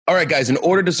All right, guys, in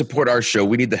order to support our show,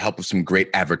 we need the help of some great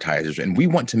advertisers, and we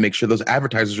want to make sure those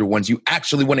advertisers are ones you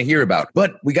actually want to hear about.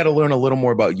 But we got to learn a little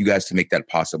more about you guys to make that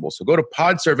possible. So go to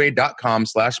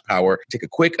podsurvey.com/power, take a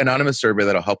quick anonymous survey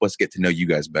that'll help us get to know you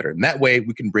guys better. And that way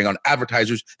we can bring on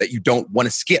advertisers that you don't want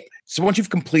to skip. So once you've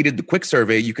completed the quick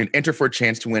survey, you can enter for a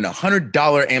chance to win a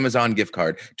 $100 Amazon gift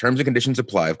card. Terms and conditions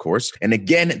apply, of course. And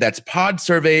again, that's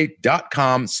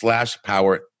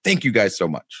podsurvey.com/power. Thank you guys so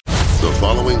much. The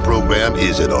following program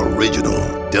is an original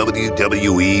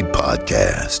WWE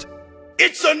podcast.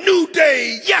 It's a new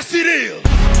day. Yes, it is.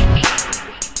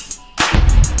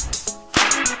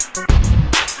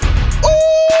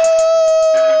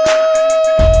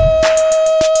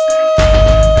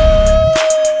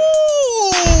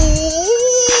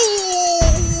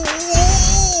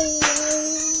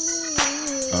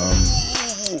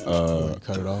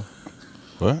 Cut it off.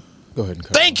 What? Go ahead and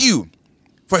cut Thank you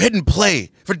for hitting play,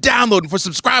 for downloading, for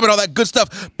subscribing, all that good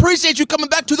stuff. Appreciate you coming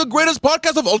back to the greatest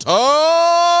podcast of all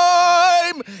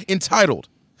time, entitled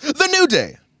The New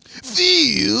Day.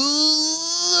 Feel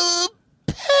the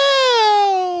power.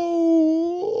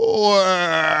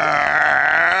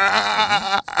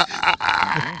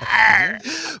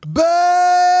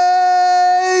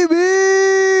 Baby!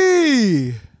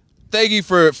 Thank you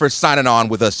for signing on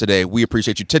with us today. We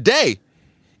appreciate you. Today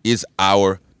is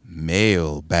our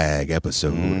mailbag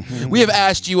episode. Mm-hmm. We have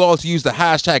asked you all to use the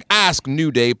hashtag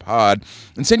AskNewDayPod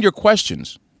and send your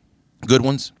questions. Good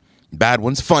ones, bad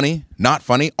ones, funny, not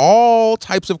funny. All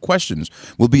types of questions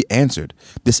will be answered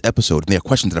this episode. And they are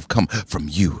questions that have come from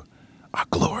you, our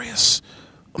glorious,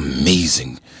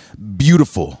 amazing,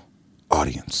 beautiful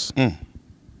audience.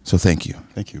 So thank you.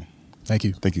 Thank you. Thank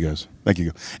you. Thank you, guys. Thank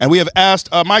you. And we have asked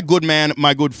my good man,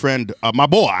 my good friend, my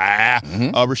boy,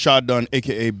 Rashad Dunn,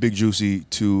 a.k.a. Big Juicy,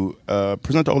 to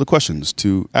present all the questions,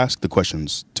 to ask the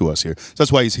questions to us here. So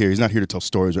that's why he's here. He's not here to tell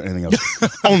stories or anything else.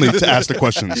 Only to ask the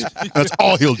questions. That's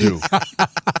all he'll do.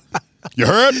 You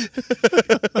heard?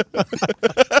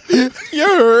 You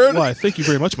heard? Why, thank you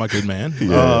very much, my good man.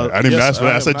 Yeah, I didn't ask for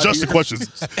that. I said just the questions.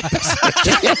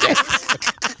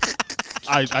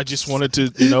 I just wanted to,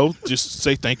 just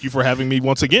say thank you for having me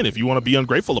once again. If you want to be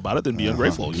ungrateful about it, then be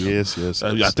ungrateful. Yes.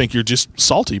 I think you're just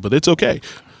salty, but it's okay.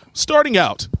 Starting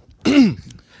out,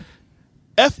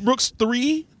 F Brooks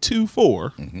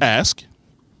 324 ask,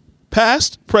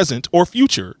 past, present, or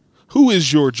future, who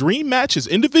is your dream match as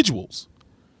individuals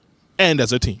and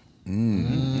as a team?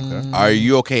 Okay. Are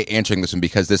you okay answering this one?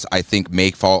 Because this, I think,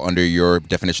 may fall under your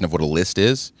definition of what a list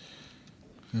is.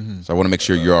 So I want to make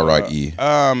sure you're all right, E.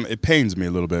 It pains me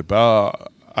a little bit, but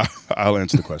I'll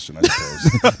answer the question, I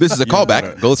suppose. This is a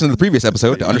callback. Go listen to the previous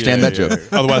episode to understand that joke.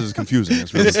 Otherwise, it's confusing.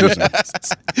 It's really confusing.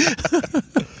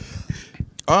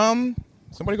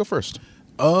 Somebody go first.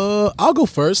 I'll go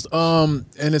first. And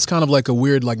it's kind of like a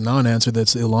weird, non-answer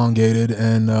that's elongated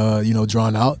and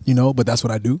drawn out. But that's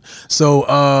what I do. So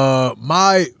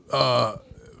my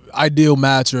ideal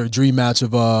match or dream match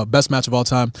of best match of all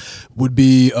time would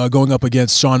be going up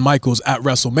against Shawn Michaels at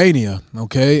WrestleMania.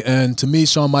 Okay, and to me,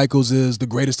 Shawn Michaels is the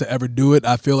greatest to ever do it.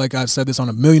 I feel like I've said this on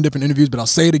a million different interviews, but I'll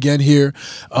say it again here.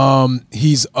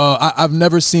 I've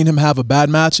never seen him have a bad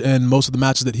match, and most of the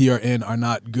matches that he are in are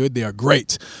not good. They are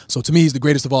great. So to me, he's the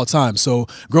greatest of all time. So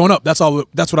growing up, that's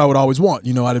what I would always want.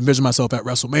 I'd envision myself at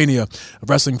WrestleMania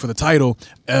wrestling for the title,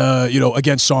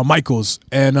 against Shawn Michaels.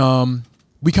 And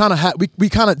we kind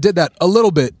of did that a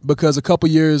little bit because a couple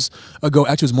years ago,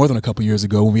 actually it was more than a couple years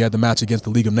ago, when we had the match against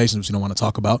the League of Nations, which you don't want to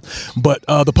talk about. But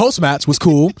the post match was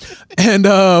cool, and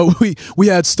we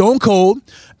had Stone Cold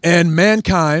and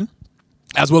Mankind,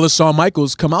 as well as Shawn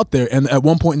Michaels, come out there. And at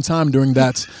one point in time during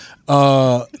that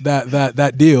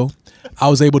deal, I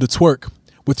was able to twerk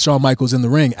with Shawn Michaels in the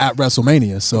ring at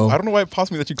WrestleMania. So I don't know why it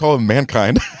paused me that you call him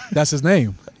Mankind. That's his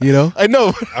name. I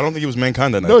know. I don't think it was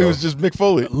Mankind that night. No, he was just Mick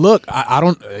Foley. Look, I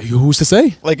don't. Who's to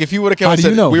say? Like if you would have come How and do said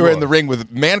you know? we were in the ring with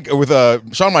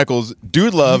Shawn Michaels,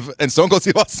 Dude Love, and Stone Cold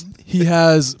Steve Austin. He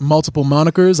has multiple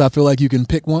monikers. I feel like you can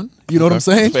pick one. You know what I'm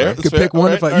saying? Fair. You can pick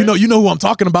one. Right, You know who I'm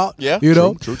talking about. Yeah.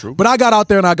 True. But I got out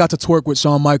there and I got to twerk with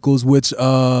Shawn Michaels, which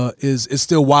is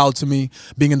still wild to me,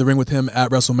 being in the ring with him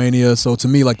at WrestleMania. So to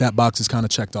me, that box is kind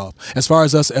of checked off. As far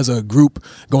as us as a group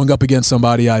going up against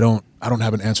somebody, I don't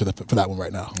have an answer for that one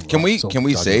right now. Can we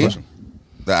say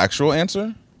the actual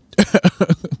answer?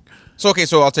 So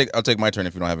I'll take my turn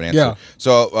if you don't have an answer. Yeah.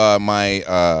 So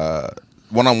my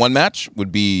one-on-one match would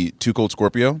be Too Cold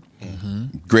Scorpio,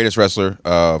 greatest wrestler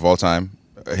of all time.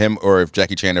 Him, or if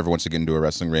Jackie Chan ever wants to get into a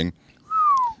wrestling ring.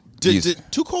 Did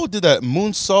Too Cold did that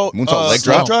moonsault leg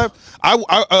drop?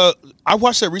 I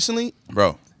watched that recently,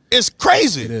 Bro. It's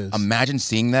crazy. It is. Imagine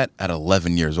seeing that at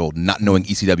 11 years old, not knowing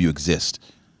ECW exists.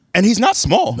 And he's not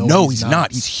small. No, he's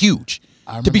not. He's huge.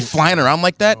 To be flying around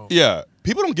like that. Yeah.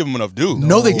 People don't give him enough due.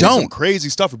 No, they He did some don't. crazy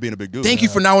stuff for being a big dude. Thank you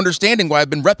for now understanding why I've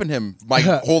been repping him my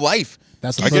whole life.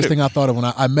 That's the first thing I thought of when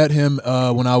I met him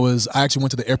when I actually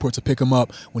went to the airport to pick him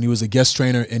up when he was a guest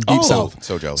trainer in Deep South.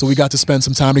 So jealous. So we got to spend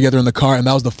some time together in the car, and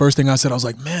that was the first thing I said. I was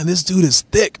like, man, this dude is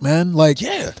thick, man. Like,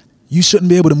 Yeah. you shouldn't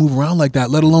be able to move around like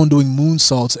that, let alone doing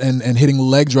moonsaults and hitting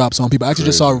leg drops on people. I actually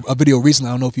just saw a video recently.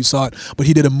 I don't know if you saw it, but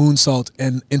he did a moonsault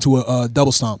and into a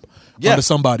double stomp onto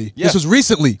somebody. Yeah. This was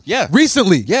recently. Yeah.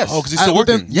 Recently. Yes. Oh, because he's still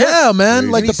working. Yeah,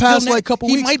 man. Like And the he's still past couple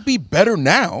he weeks. might be better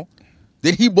now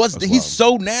than he was. He's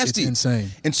so nasty. It's insane.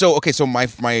 And so, okay, so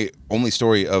my only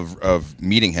story of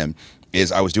meeting him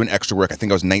is I was doing extra work. I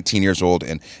think I was 19 years old.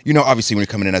 And, you know, obviously when you're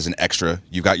coming in as an extra,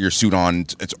 you got your suit on.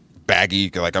 It's baggy.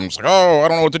 Like, I'm just like, oh, I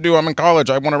don't know what to do. I'm in college.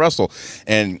 I want to wrestle.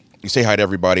 And you say hi to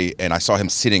everybody. And I saw him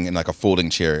sitting in like a folding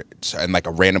chair in like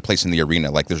a random place in the arena.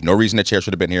 Like, there's no reason the chair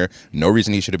should have been here. No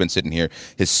reason he should have been sitting here.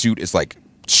 His suit is like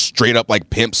straight up like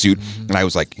pimp suit. And I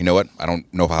was like, you know what? I don't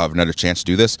know if I'll have another chance to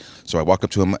do this. So I walked up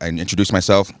to him and introduced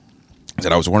myself. I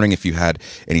said, I was wondering if you had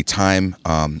any time,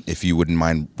 if you wouldn't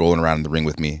mind rolling around in the ring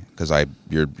with me, because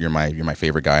you're my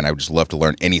favorite guy, and I would just love to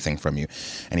learn anything from you.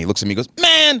 And he looks at me and goes,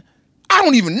 man, I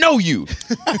don't even know you.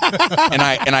 and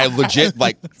I legit,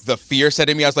 like, the fear set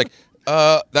in me. I was like,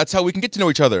 that's how we can get to know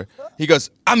each other. He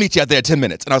goes, I'll meet you out there in 10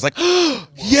 minutes. And I was like,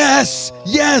 yes.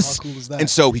 How cool is that? And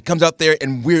so he comes out there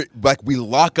and we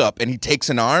lock up and he takes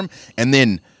an arm, and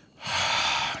then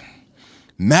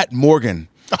Matt Morgan.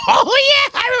 Oh,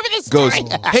 yeah, I remember this Goes,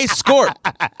 story. hey,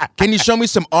 Scorp, can you show me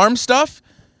some arm stuff?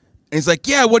 And he's like,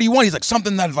 yeah, what do you want? He's like,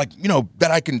 something that, like, you know,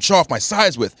 that I can show off my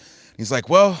size with. He's like,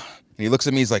 well, and he looks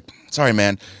at me, he's like, sorry,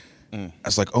 man. I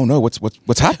was like, oh no,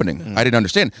 what's happening? I didn't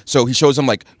understand. So he shows him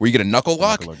like where you get a knuckle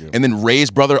lock and then raise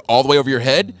brother all the way over your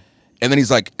head. And then he's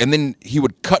like, and then he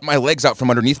would cut my legs out from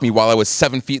underneath me while I was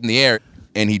 7 feet in the air.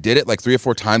 And he did it like 3 or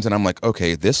 4 times. And I'm like,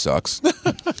 okay, this sucks.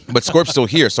 But Scorp's still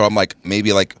here. So I'm like,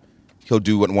 maybe like he'll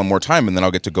do it one more time and then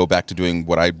I'll get to go back to doing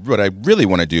what I really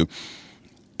want to do.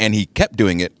 And he kept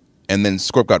doing it. And then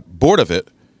Scorp got bored of it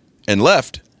and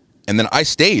left. And then I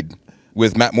stayed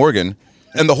with Matt Morgan.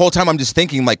 And the whole time I'm just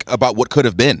thinking like about what could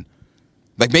have been.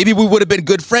 Like maybe we would have been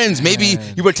good friends. Maybe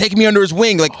he would have taken me under his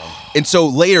wing. Like, and so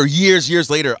later, years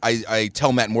later, I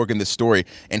tell Matt Morgan this story,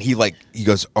 and he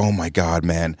goes, "Oh my God,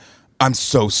 man, I'm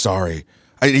so sorry."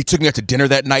 He took me out to dinner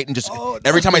that night, and just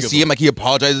every time I see him, like he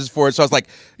apologizes for it. So I was like,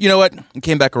 you know what? He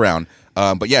came back around.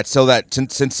 But yeah, so that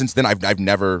since then, I've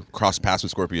never crossed paths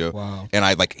with Scorpio. Wow. And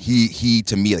I like he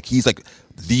to me like he's like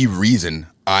the reason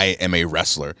I am a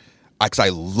wrestler, because I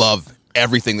love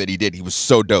everything that he did. He was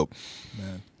so dope.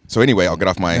 Man. So anyway, I'll get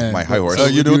off my high horse.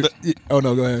 Oh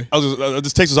no, go ahead.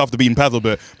 This takes us off the beaten path a little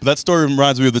bit, but that story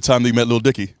reminds me of the time that you met Lil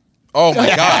Dicky. Oh my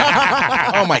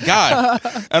God! Oh my God!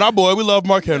 And our boy, we love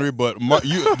Mark Henry, but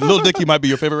Lil Dicky might be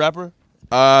your favorite rapper.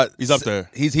 He's up there.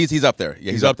 He's up there.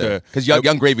 Yeah, He's up there. Because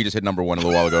Young Gravy just hit #1 a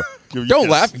little while ago. Don't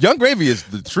laugh. Young Gravy is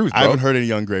the truth, bro. I haven't heard any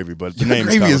Young Gravy, but the name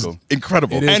Gravy is is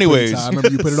incredible. It is Anyways. pretty tight. I remember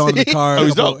you put it on in the car. Oh,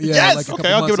 he's dope. Yeah, Yes. like a Okay,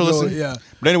 couple I'll give it a months ago. listen. Yeah.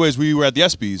 But anyways, we were at the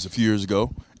ESPYs a few years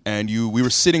ago, and we were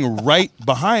sitting right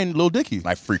behind Lil Dicky,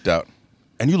 I freaked out.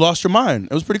 and you lost your mind.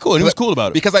 It was pretty cool. And he was cool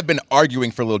about it. Because I've been arguing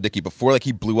for Lil Dicky before, like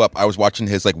he blew up. I was watching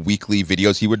his like weekly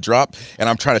videos he would drop, and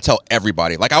I'm trying to tell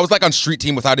everybody. Like I was like on Street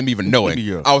Team without him even knowing.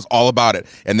 Yeah. I was all about it.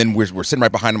 And then we're sitting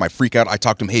right behind him. I freak out. I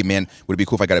talk to him. Hey man, would it be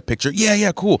cool if I got a picture?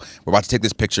 Yeah, cool. We're about to take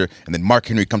this picture, and then Mark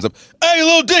Henry comes up. Hey,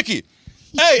 Lil Dicky.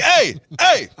 Hey.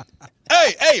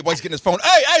 While he's getting his phone.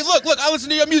 Hey, look. I listen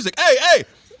to your music. Hey.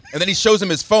 And then he shows him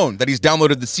his phone that he's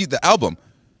downloaded the album.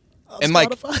 And like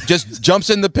just jumps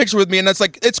in the picture with me, and that's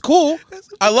like it's cool.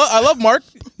 I love Mark.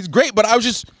 He's great, but I was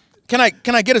just can I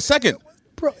get a second?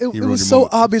 Bro, it was so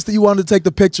obvious that you wanted to take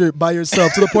the picture by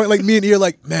yourself to the point like me and you're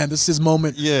like, man, this is his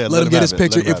moment. Yeah, let him get his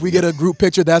picture. If we get a group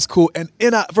picture, that's cool. And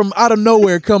from out of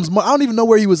nowhere comes, I don't even know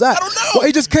where he was at. I don't know. Well,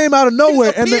 he just came out of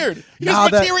nowhere and Appeared. He now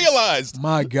just materialized.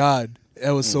 My God.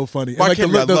 That was so funny. And Mark like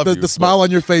Henry, I love you, the smile on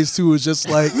your face too is just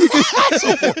like you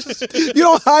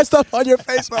don't hide stuff on your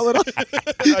face all the time.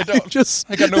 I don't. Just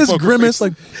I got no this poker grimace, face.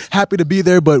 like happy to be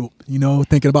there, but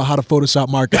thinking about how to Photoshop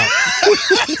Mark out.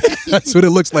 That's what it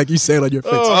looks like. You say it on your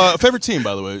face. Favorite team,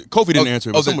 by the way. Kofi didn't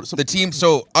answer. But The team.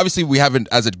 So obviously we haven't,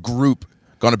 as a group,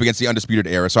 gone up against the Undisputed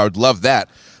Era. So I would love that.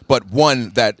 But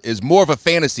one that is more of a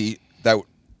fantasy that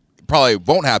probably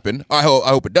won't happen. I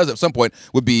hope it does at some point.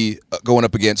 Would be going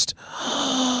up against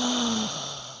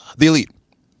the Elite.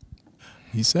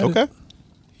 He said okay. it.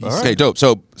 All right. Okay, dope.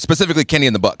 So specifically Kenny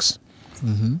and the Bucks.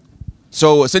 Mm-hmm.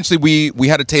 So essentially, we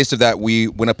had a taste of that. We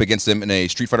went up against them in a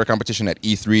Street Fighter competition at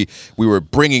E3. We were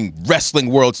bringing wrestling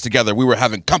worlds together. We were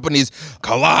having companies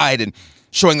collide and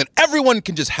showing that everyone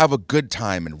can just have a good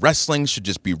time, and wrestling should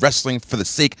just be wrestling for the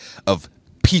sake of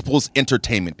people's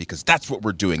entertainment, because that's what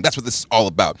we're doing. That's what this is all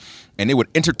about. And it would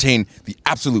entertain the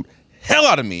absolute hell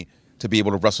out of me to be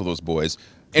able to wrestle those boys.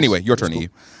 Anyway, your turn, E.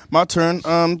 My turn.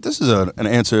 This is an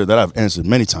answer that I've answered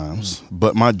many times,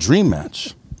 but my dream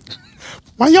match.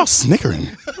 Why y'all snickering?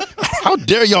 How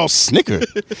dare y'all snicker?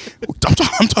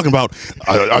 I'm talking about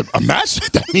a match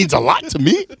that means a lot to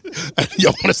me.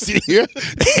 Y'all want to sit here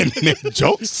and make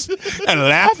jokes and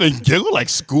laugh and giggle like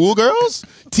schoolgirls?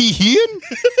 T-Hien?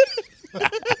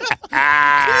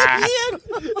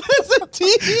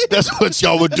 That's what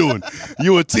y'all were doing.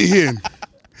 You were T-Hien.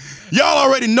 Y'all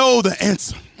already know the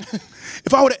answer.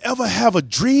 If I were to ever have a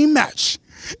dream match,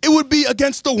 it would be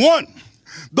against the one,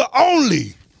 the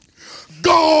only,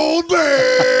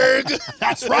 Goldberg.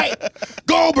 That's right,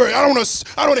 Goldberg. I don't want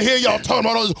to hear y'all talking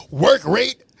about all this work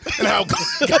rate and how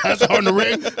guys are in the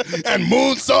ring and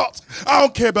moonsaults. I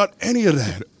don't care about any of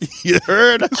that. You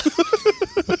heard?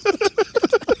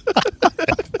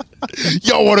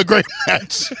 Y'all want a great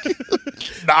match?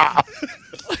 Nah.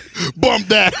 Bump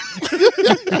that.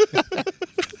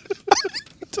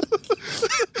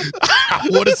 I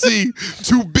want to see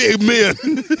two big men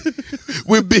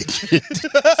with big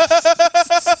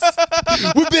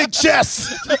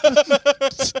chests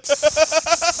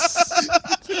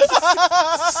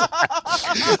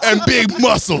and big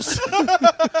muscles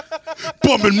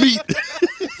bumping meat.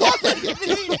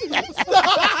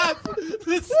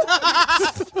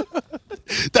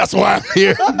 That's why I'm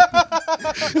here.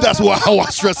 That's why I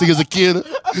watched wrestling as a kid.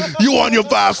 You want your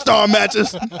 5-star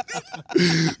matches?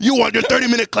 You want your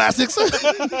 30-minute classics?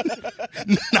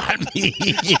 Not me.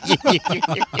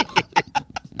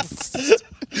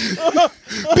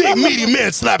 Big meaty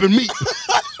men slapping meat.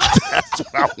 That's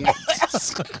what I want.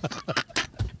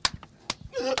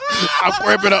 I'll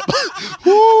grab it up.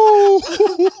 Woo.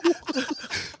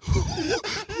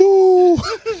 Woo.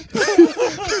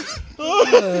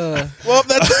 Well,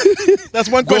 that's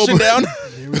one question down.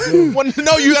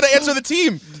 No, you got to answer the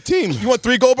team. Team. You want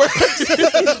 3 Goldbergs?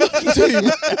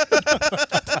 Team.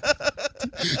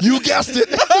 You guessed it.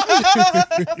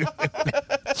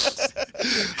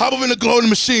 Hop up in the cloning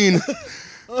machine.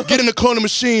 Get in the cloning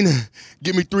machine.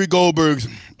 Give me 3 Goldbergs.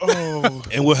 Oh.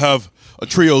 And we'll have a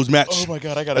trios match. Oh my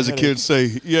God, I got as a kid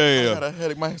say. Yeah. I got a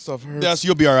headache. Myself hurts. Yes,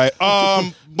 you'll be all right.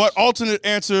 But alternate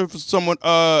answer for someone,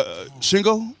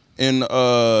 Shingo in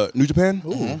New Japan.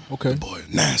 Ooh, okay. Boy,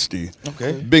 nasty.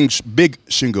 Okay. Big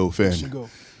Shingo fan.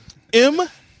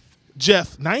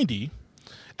 Jeff90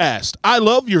 asked, I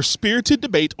love your spirited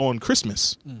debate on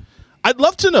Christmas. I'd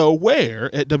love to know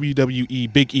where at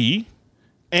WWE Big E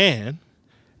and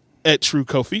at True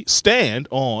Kofi stand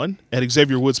on at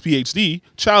Xavier Woods PhD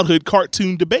childhood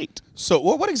cartoon debate. So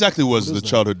what exactly was the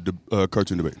childhood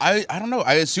cartoon debate? I don't know.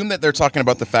 I assume that they're talking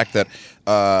about the fact that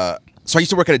so I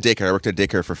used to work at a daycare. I worked at a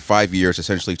daycare for 5 years,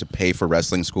 essentially to pay for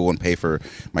wrestling school and pay for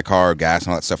my car, gas, and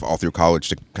all that stuff all through college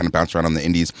to kind of bounce around on the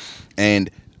indies.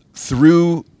 And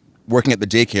through working at the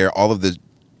daycare, a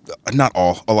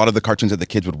lot of the cartoons that the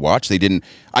kids would watch,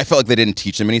 I felt like they didn't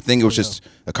teach them anything. It was just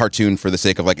a cartoon for the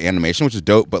sake of like animation, which is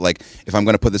dope. But like, if I'm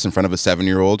going to put this in front of a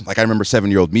 7-year-old, like I remember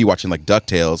 7-year-old me watching like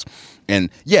DuckTales, and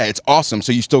yeah, it's awesome.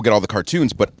 So you still get all the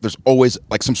cartoons, but there's always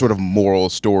like some sort of moral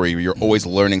story where you're always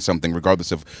learning something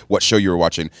regardless of what show you were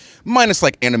watching, minus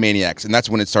like Animaniacs. And that's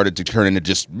when it started to turn into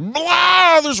just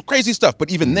blah, there's crazy stuff. But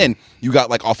even then you got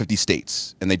like all 50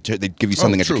 states and they give you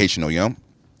something educational, you know?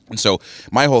 And so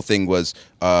my whole thing was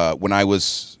when I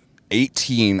was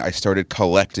 18, I started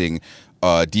collecting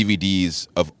DVDs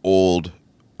of older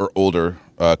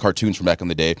cartoons from back in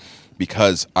the day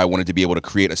because I wanted to be able to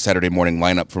create a Saturday morning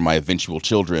lineup for my eventual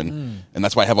children. And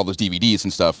that's why I have all those DVDs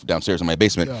and stuff downstairs in my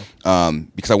basement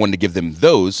because I wanted to give them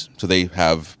those so they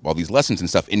have all these lessons and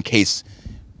stuff in case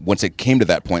once it came to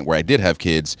that point where I did have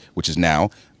kids, which is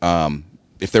now,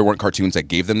 if there weren't cartoons that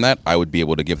gave them that, I would be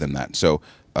able to give them that. So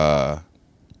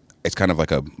it's kind of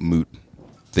like a moot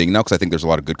thing now because I think there's a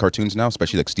lot of good cartoons now,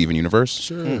 especially like Steven Universe.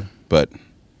 Sure. But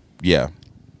yeah.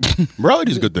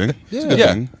 Morality is a good thing. It's a good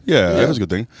thing. Yeah, it was a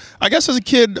good thing. I guess as a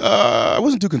kid, I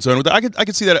wasn't too concerned with that. I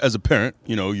could see that as a parent.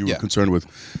 You know, you were concerned with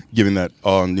giving that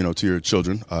on, to your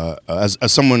children. As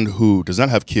someone who does not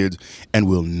have kids and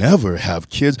will never have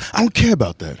kids, I don't care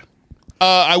about that.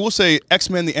 I will say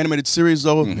X-Men, the animated series,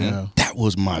 though, that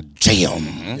was my jam.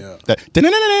 Yeah.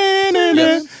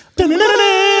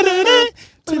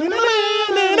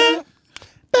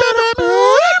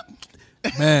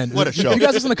 Man, Man, What a show. You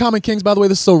guys listen to Common Kings, by the way?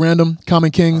 This is so random.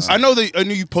 Common Kings. I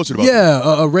knew you posted about Yeah,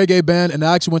 a reggae band, and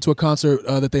I actually went to a concert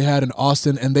that they had in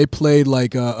Austin, and they played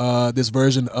like this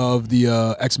version of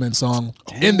the X-Men song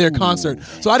in their concert.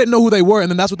 So I didn't know who they were, and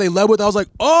then that's what they led with. I was like,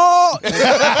 oh,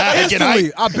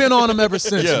 instantly. I've been on them ever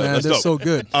since, man. that's They're dope. so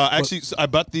good. Actually, I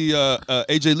bought the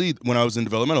AJ Lee when I was in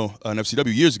developmental in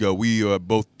FCW years ago. We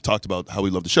both talked about how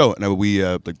we love the show, and I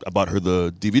bought her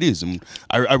the DVDs, and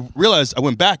I realized I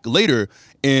went back later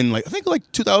in I think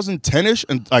 2010ish,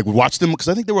 and I would watch them because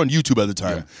I think they were on YouTube at the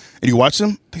time. And you watch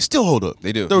them, they still hold up.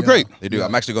 They do. They were great. They do.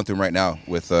 I'm actually going through them right now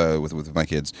with my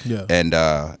kids. Yeah. And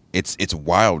it's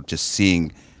wild just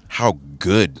seeing how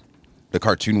good the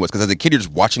cartoon was, because as a kid you're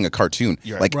just watching a cartoon.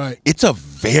 Right. It's a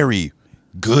very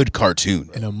good cartoon.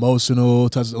 And emotional,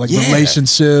 like Yeah.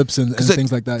 relationships and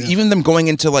things like that. Yeah. Even them going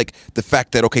into the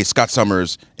fact that, okay, Scott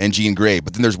Summers and Jean Grey,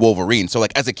 but then there's Wolverine. So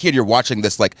as a kid you're watching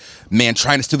this man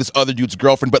trying to steal this other dude's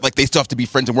girlfriend, but they still have to be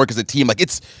friends and work as a team.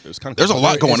 There's a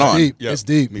lot going on. Deep. Yeah. It's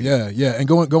deep. Yeah. And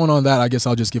going on that, I guess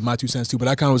I'll just give my 2 cents too. But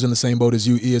I kind of was in the same boat as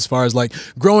you, E, as far as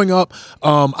growing up.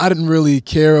 I didn't really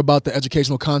care about the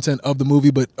educational content of the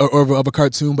movie, or of a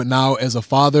cartoon. But now as a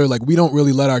father, we don't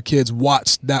really let our kids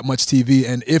watch that much TV,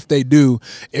 and if they do,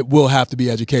 it will have to be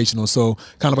educational. So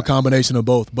kind of a combination of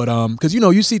both. But because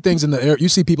you see things in the air, you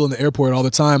see people in the airport all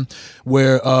the time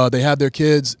where they have their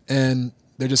kids and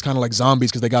they're just kind of like zombies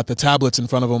because they got the tablets in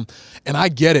front of them. And I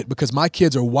get it because my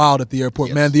kids are wild at the airport.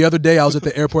 Yes. Man, the other day I was at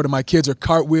the airport and my kids are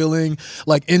cartwheeling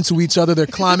into each other. They're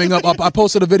climbing up. I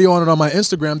posted a video on it on my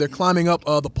Instagram. They're climbing up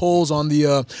the poles on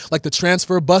the the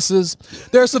transfer buses.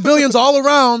 There are civilians all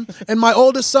around, and my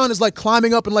oldest son is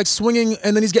climbing up and swinging,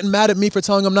 and then he's getting mad at me for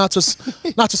telling him not to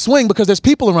swing because there's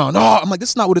people around. Oh, I'm like, this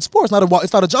is not what it's for. It's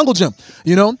not a jungle gym,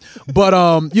 But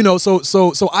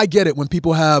so I get it when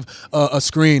people have a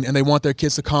screen and they want their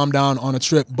kids to calm down on a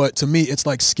trip, but to me it's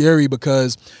scary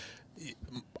because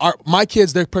my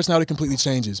kids, their personality completely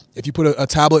changes. If you put a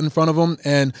tablet in front of them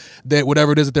and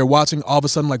whatever it is that they're watching, all of a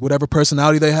sudden whatever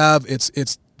personality they have,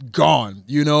 it's gone,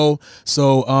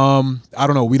 So I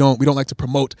don't know. We don't like to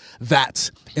promote that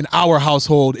in our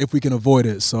household if we can avoid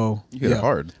it. So you hit it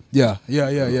hard. Yeah.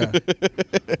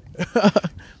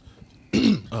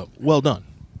 Well done.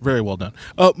 Very well done.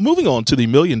 Moving on to the $1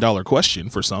 million question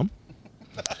for some.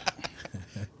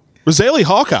 Rosalie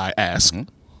Hawkeye asks,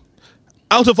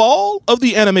 out of all of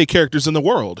the anime characters in the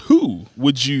world, who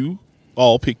would you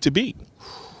all pick to be?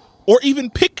 Or even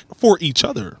pick for each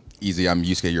other? Easy. I'm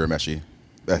Yusuke Urameshi.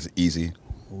 That's easy.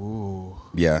 Ooh.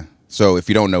 Yeah. So if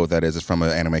you don't know what that is, it's from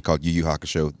an anime called Yu Yu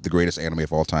Hakusho, the greatest anime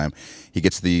of all time. He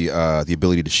gets the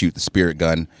ability to shoot the spirit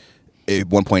gun. At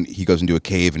one point, he goes into a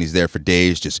cave and he's there for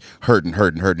days, just hurting.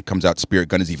 Comes out, spirit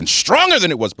gun is even stronger than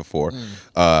it was before.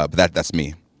 But that's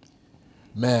me.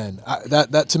 Man,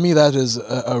 that to me, that is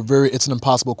it's an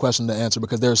impossible question to answer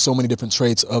because there are so many different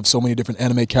traits of so many different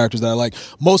anime characters that I like,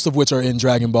 most of which are in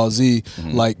Dragon Ball Z.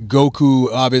 Like Goku,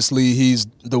 obviously, he's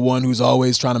the one who's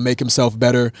always trying to make himself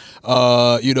better,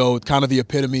 kind of the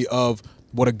epitome of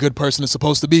what a good person is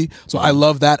supposed to be. So I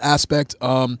love that aspect.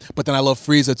 But then I love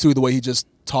Frieza too, the way he just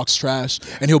talks trash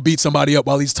and he'll beat somebody up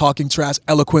while he's talking trash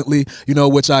eloquently,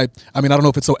 which I don't know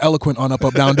if it's so eloquent on Up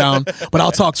Up Down Down, but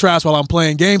I'll talk trash while I'm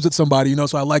playing games with somebody,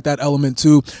 so I like that element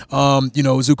too.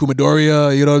 Zuko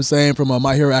Midoriya, you know what I'm saying, from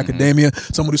My Hero Academia,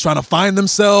 someone who's trying to find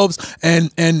themselves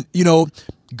and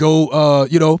go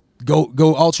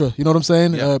ultra, you know what I'm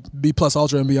saying? Yeah. B plus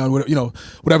ultra and beyond,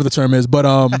 whatever the term is. But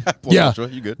yeah, ultra,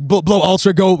 you good. Blow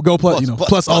ultra, go plus,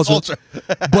 plus ultra.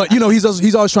 But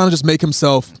he's always trying to just make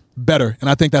himself better, and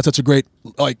I think that's such a great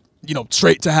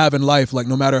trait to have in life.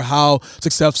 No matter how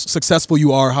successful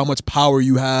you are, how much power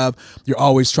you have, you're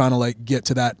always trying to get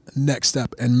to that next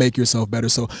step and make yourself better.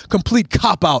 So complete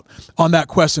cop out on that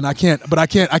question. I can't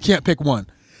pick one.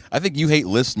 I think you hate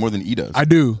lists more than E does. I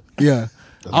do. Yeah.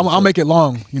 I'll make it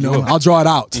long, I'll draw it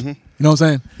out. You know what I'm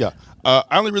saying? Yeah.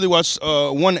 I only really watched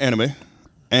one anime,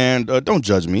 and don't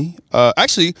judge me.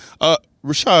 Actually,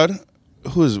 Rashad,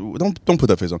 don't put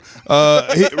that face on.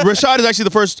 Rashad is actually the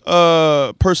first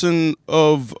person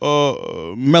of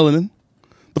melanin,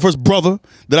 the first brother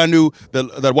that I knew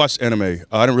that watched anime.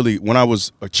 I didn't really, when I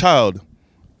was a child,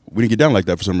 we didn't get down like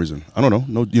that for some reason. I don't know.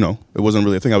 No, it wasn't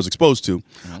really a thing I was exposed to.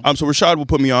 So Rashad would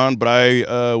put me on, but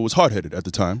I was hard-headed at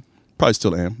the time. Probably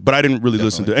still am, but I didn't really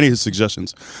listen to any of his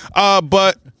suggestions.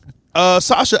 But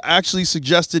Sasha actually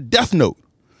suggested Death Note,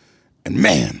 and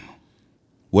man,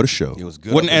 what a show! It was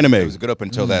good. What an anime! It was good up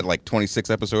until that 26th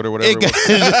episode or whatever. They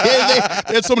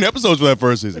had so many episodes for that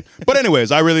first season. But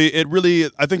anyways, I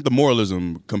think the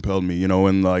moralism compelled me, and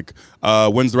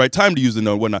when's the right time to use the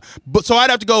note and whatnot. But so I'd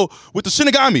have to go with the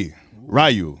Shinigami.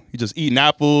 Ryu. He just eating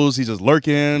apples. He's just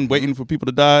lurking, waiting for people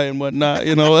to die and whatnot.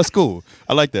 You know, that's cool.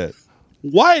 I like that.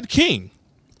 Wyatt King,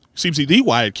 CMCD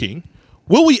Wyatt King.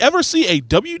 Will we ever see a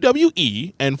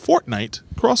WWE and Fortnite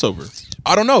crossover?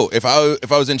 I don't know. If I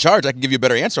was in charge, I could give you a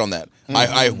better answer on that.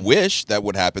 I wish that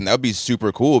would happen. That would be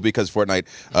super cool because Fortnite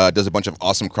does a bunch of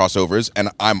awesome crossovers, and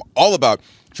I'm all about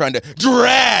trying to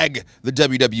drag the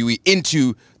WWE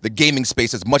into the gaming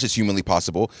space as much as humanly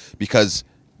possible because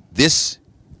this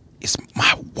is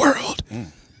my world.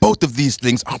 Both of these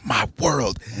things are my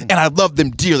world, and I love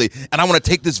them dearly. And I want to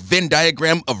take this Venn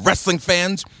diagram of wrestling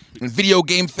fans and video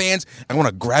game fans, I want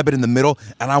to grab it in the middle,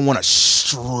 and I want to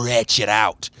stretch it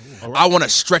out. I want to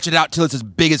stretch it out till it's as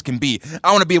big as can be.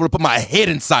 I want to be able to put my head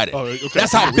inside it. Okay.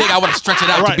 That's how big I want to stretch it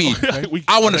out to be.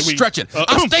 I want to stretch it.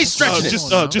 I'll stay stretching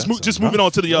it. Just moving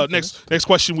on to the next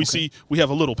question. We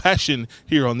have a little passion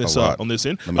here on this right. on this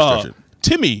end. Let me stretch it.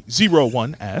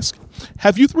 Timmy01 asks,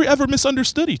 have you three ever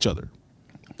misunderstood each other?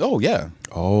 Oh yeah,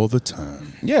 All the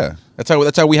time. yeah. That's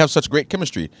how we have such great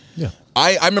chemistry. Yeah.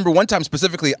 I remember one time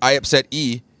specifically, I upset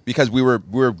E because we were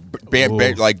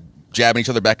like jabbing each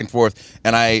other back and forth,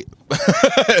 and I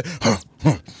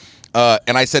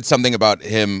said something about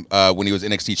him when he was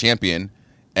NXT champion,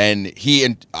 and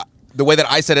the way that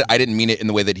I said it, I didn't mean it in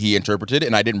the way that he interpreted it,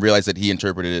 and I didn't realize that he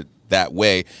interpreted it that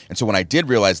way. And so when I did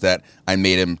realize that, I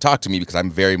made him talk to me because I'm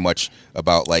very much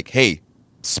about like, hey,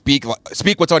 speak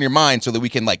what's on your mind so that we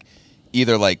can like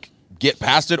either like get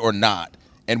past it or not.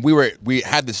 And we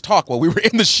had this talk while we were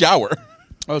in the shower.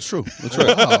 Oh, it's true. That's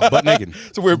right. Butt naked.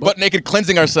 So we were butt naked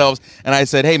cleansing ourselves, and I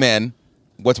said, "Hey man,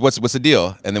 what's the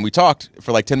deal?" And then we talked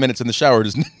for like 10 minutes in the shower,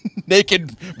 just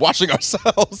naked, washing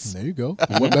ourselves. There you go.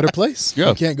 What better place? Yeah.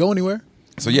 You can't go anywhere.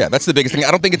 So yeah, that's the biggest thing.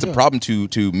 I don't think it's a problem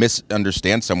to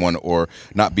misunderstand someone or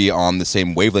not be on the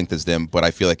same wavelength as them. But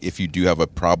I feel like if you do have a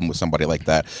problem with somebody like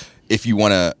that, if you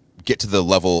want to get to the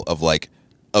level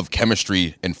of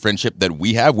chemistry and friendship that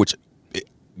we have, which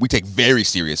we take very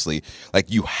seriously, like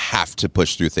you have to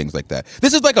push through things like that.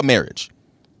 This is like a marriage.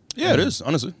 Yeah, it is,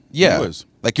 honestly. Yeah. It is.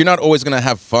 Like you're not always going to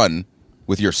have fun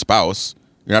with your spouse.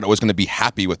 You're not always going to be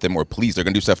happy with them or pleased. They're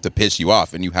going to do stuff to piss you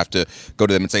off, and you have to go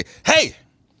to them and say, "Hey,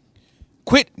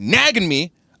 quit nagging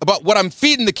me about what I'm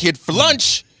feeding the kid for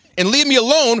lunch and leave me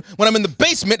alone when I'm in the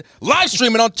basement live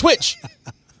streaming on Twitch."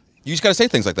 You just got to say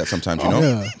things like that sometimes, you know?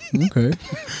 Yeah. Okay.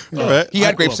 All right. He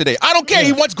had grapes today. I don't care.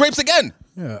 He wants grapes again.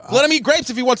 Yeah. Let him eat grapes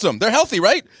if he wants them. They're healthy,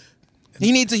 right?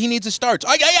 He needs a starch.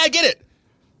 I get it.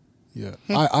 Yeah,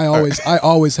 I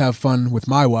always have fun with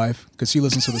my wife because she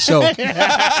listens to the show,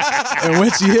 and when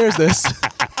she hears this,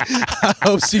 I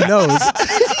hope she knows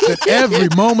that every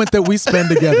moment that we spend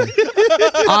together,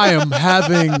 I am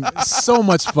having so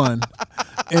much fun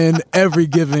in every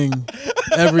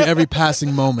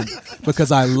passing moment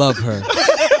because I love her,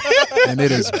 and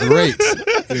it is great.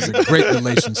 It is a great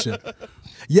relationship.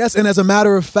 Yes, and as a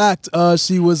matter of fact,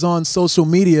 she was on social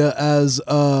media as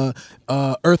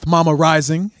Earth Mama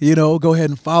Rising. You know, go ahead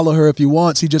and follow her if you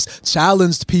want. She just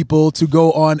challenged people to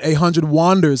go on 100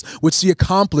 wanders, which she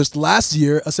accomplished last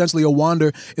year. Essentially, a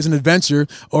wander is an adventure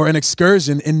or an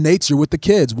excursion in nature with the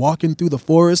kids, walking through the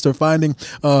forest or finding,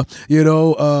 a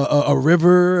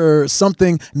river or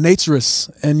something naturous.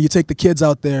 And you take the kids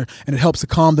out there, and it helps to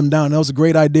calm them down. That was a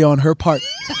great idea on her part.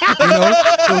 You know,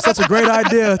 it was such a great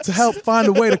idea to help find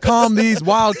a way to calm these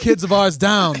wild kids of ours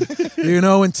down, you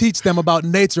know, and teach them about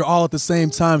nature all at the same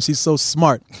time. She's so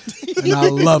smart, and I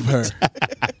love her.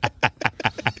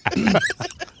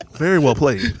 Very well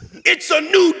played. It's a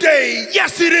new day.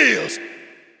 Yes, it is.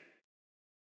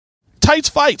 Tights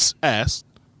Fights asks,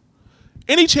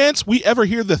 any chance we ever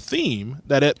hear the theme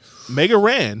that Mega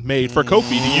Ran made for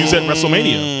Kofi to use at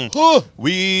WrestleMania?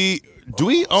 We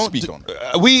own? Speak on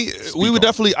We would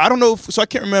definitely. I don't know. So I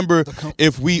can't remember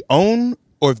if we own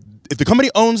or if the company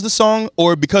owns the song,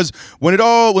 or because when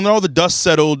all the dust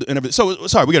settled and everything. So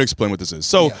sorry, we got to explain what this is.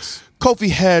 So Yes. Kofi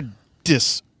had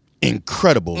this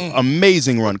incredible,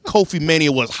 amazing run. Kofi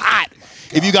Mania was hot.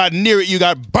 If you got near it, you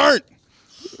got burnt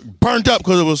up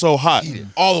because it was so hot.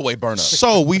 All the way burn up.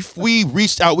 So we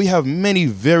reached out. We have many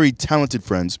very talented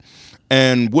friends,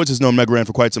 and Woods has known Mega Ran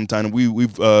for quite some time. And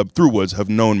we've through Woods have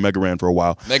known Mega Ran for a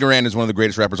while. Mega Ran is one of the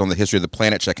greatest rappers on the history of the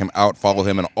planet. Check him out. Follow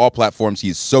him on all platforms.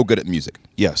 He's so good at music.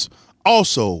 Yes.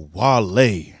 Also,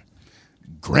 Wale,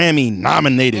 Grammy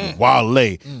nominated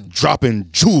Wale, dropping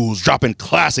jewels, dropping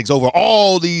classics over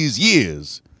all these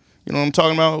years. You know what I'm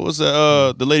talking about? What's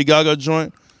the Lady Gaga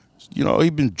joint? You know,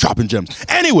 he's been dropping gems.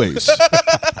 Anyways.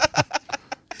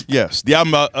 Yes, the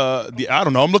album about I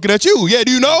don't know. I'm looking at you. Yeah,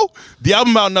 do you know? The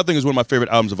album About Nothing is one of my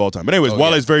favorite albums of all time. But anyways,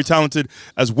 Wale is very talented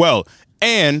as well.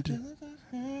 And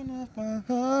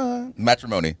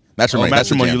Matrimony. Oh, That's the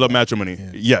Matrimony. jam. You love Matrimony.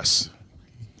 Yes.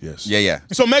 Yes. Yeah.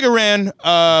 So Mega Ran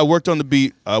worked on the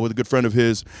beat with a good friend of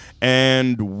his,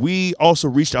 and we also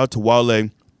reached out to Wale.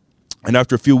 And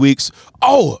after a few weeks,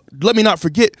 let me not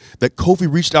forget that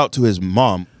Kofi reached out to his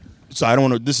mom. So I don't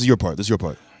want to. This is your part.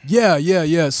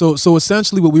 Yeah. So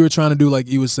essentially what we were trying to do, like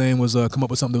he was saying, was come up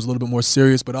with something that was a little bit more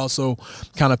serious, but also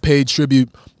kind of paid tribute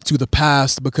to the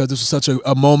past, because this was such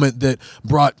a moment that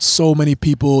brought so many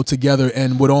people together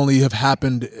and would only have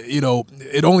happened,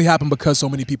 it only happened because so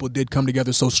many people did come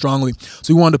together so strongly.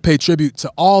 So we wanted to pay tribute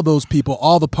to all those people,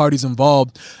 all the parties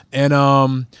involved.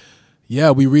 And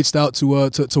yeah, we reached out to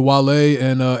Wale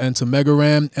and to Mega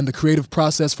Ran, and the creative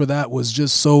process for that was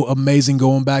just so amazing,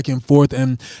 going back and forth,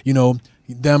 and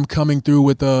them coming through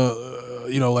with a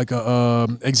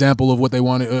example of what they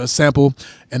wanted, a sample,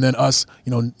 and then us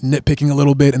nitpicking a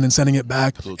little bit and then sending it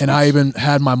back. And I even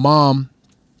had my mom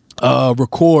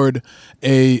record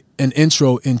an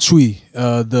intro in Twi,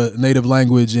 the native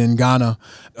language in Ghana,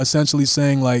 essentially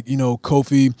saying like,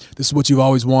 Kofi, this is what you've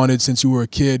always wanted since you were a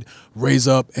kid. Raise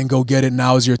up and go get it.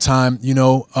 Now is your time.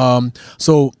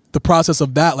 So the process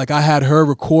of that, like I had her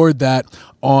record that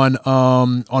on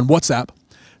WhatsApp.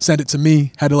 Sent it to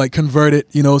me, had to like convert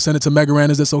it, send it to Mega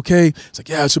Ran. Is this okay? It's like,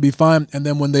 yeah, it should be fine. And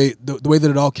then when the way that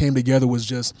it all came together was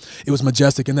just, it was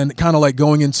majestic. And then kind of like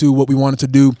going into what we wanted to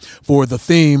do for the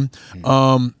theme,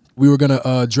 we were going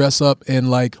to dress up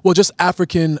in just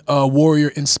African warrior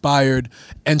inspired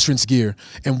entrance gear.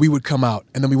 And we would come out.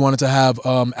 And then we wanted to have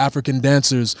African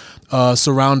dancers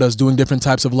surround us doing different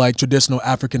types of like traditional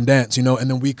African dance, and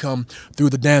then we come through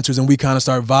the dancers and we kind of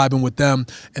start vibing with them.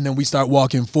 And then we start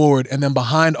walking forward. And then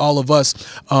behind all of us,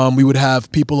 we would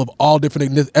have people of all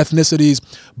different ethnicities,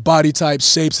 body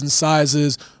types, shapes and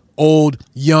sizes, old,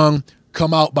 young,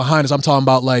 come out behind us. I'm talking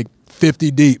about like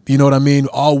 50 deep, you know what I mean?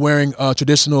 All wearing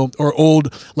traditional or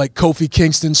old like Kofi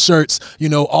Kingston shirts,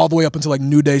 all the way up until like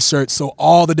New Day shirts. So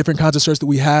all the different kinds of shirts that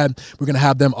we had, we're going to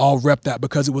have them all rep that,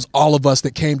 because it was all of us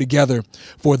that came together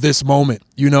for this moment,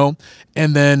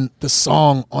 And then the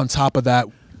song on top of that,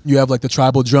 you have like the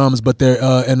tribal drums, but they're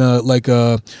in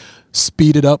a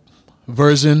speeded up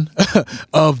version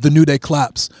of the New Day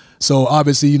claps. So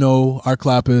obviously, our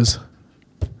clap is,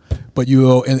 but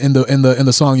in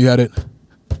the song you had it.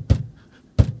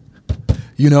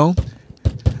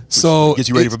 So gets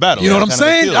you ready for battle. You know what I'm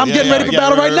saying? I'm getting ready for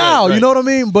battle right now. Right. You know what I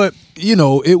mean? But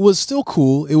it was still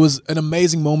cool. It was an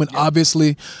amazing moment,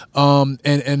 obviously. And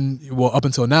up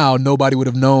until now, nobody would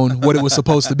have known what it was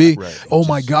supposed to be. Right. Oh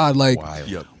my God! Like,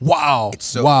 wow,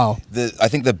 wow. I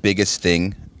think the biggest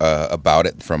thing about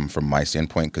it from my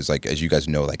standpoint, because like as you guys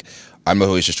know, like I'm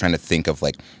always just trying to think of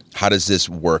like, how does this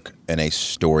work in a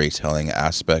storytelling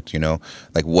aspect?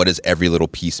 Like what does every little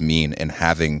piece mean, and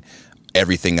having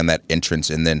everything in that entrance,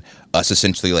 and then us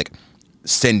essentially like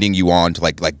sending you on to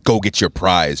like go get your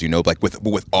prize, like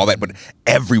with all that, but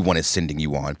everyone is sending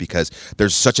you on, because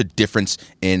there's such a difference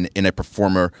in a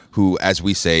performer who, as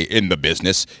we say in the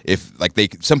business, if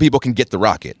like some people can get the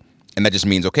rocket. And that just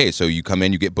means, okay, so you come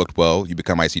in, you get booked well, you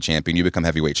become IC champion, you become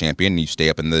heavyweight champion, and you stay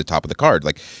up in the top of the card.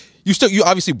 Like you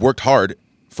obviously worked hard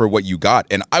for what you got,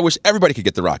 and I wish everybody could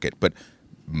get the rocket, but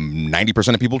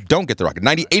 90% of people don't get the rocket.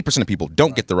 98% of people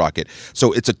don't get the rocket.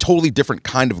 So it's a totally different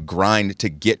kind of grind to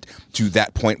get to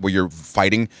that point where you're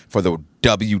fighting for the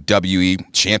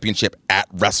WWE Championship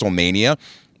at WrestleMania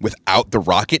without the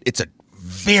rocket. It's a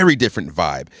very different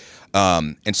vibe.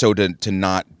 And so to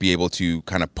not be able to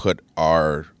kind of put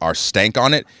our stank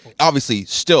on it, obviously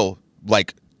still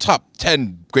like top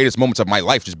 10 greatest moments of my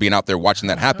life, just being out there watching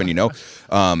that happen,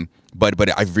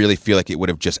 But I really feel like it would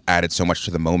have just added so much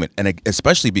to the moment, and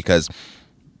especially because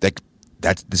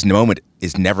this moment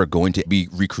is never going to be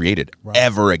recreated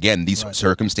ever again. These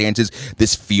circumstances,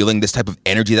 this feeling, this type of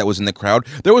energy that was in the crowd.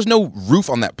 There was no roof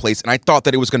on that place, and I thought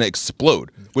that it was going to explode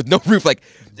with no roof. Like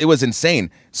it was insane.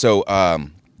 So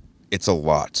it's a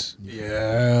lot.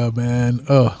 Yeah, man.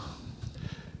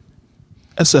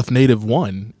 SF Native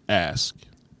 1 asks,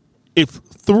 if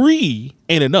 3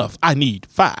 ain't enough, I need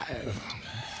 5.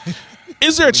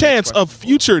 Is there a chance of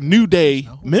future New Day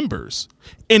members?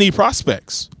 Any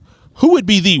prospects? Who would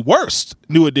be the worst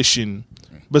new addition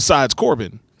besides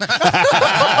Corbin?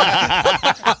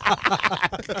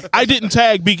 I didn't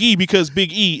tag Big E because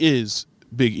Big E is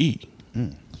Big E.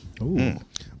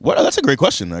 What? That's a great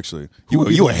question, actually. You were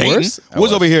the hating. worst?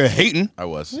 Was over here hating. I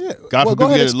was. God Well, forbid go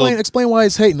we ahead. get a little. Explain why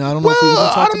he's hating. I don't know if we even Well,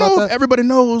 I talked don't about know if that. everybody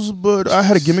knows, but I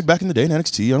had a gimmick back in the day in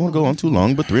NXT. I don't want to go on too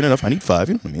long, but 3 ain't enough. I need 5.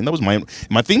 You know what I mean? That was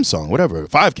my theme song, whatever.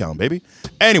 5 count, baby.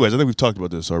 Anyways, I think we've talked about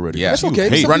this already. Yeah. That's You okay.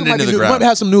 hate Some running people might into be the new- ground. might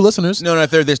have some new listeners. No,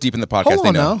 if they're this deep in the podcast, Hold they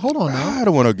on know. now. Hold on now. I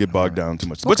don't want to get bogged down too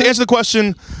much. But to answer the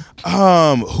question,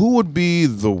 who would be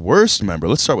the worst member?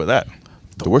 Let's start with that.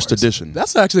 The worst addition.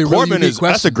 That's actually a really Corbin unique is.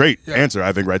 question. That's a great answer,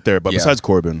 I think, right there. But Yeah. besides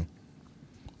Corbin,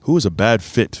 who is a bad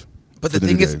fit? But the for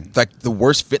thing New is, Day? like, the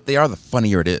worse fit they are, the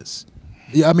funnier it is.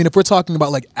 Yeah, I mean, if we're talking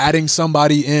about like adding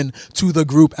somebody in to the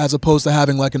group as opposed to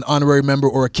having like an honorary member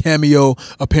or a cameo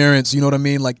appearance, you know what I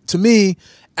mean? Like to me,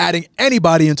 adding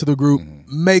anybody into the group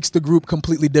makes the group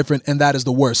completely different, and that is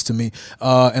the worst to me.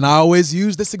 And I always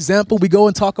use this example. We go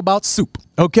and talk about soup,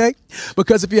 okay?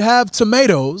 Because if you have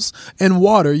tomatoes and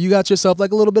water, you got yourself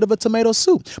like a little bit of a tomato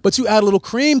soup. But you add a little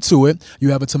cream to it,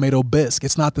 you have a tomato bisque.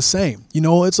 It's not the same. You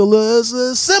know, it's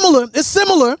similar.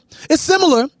 It's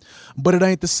similar. But it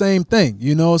ain't the same thing,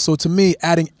 you know? So to me,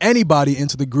 adding anybody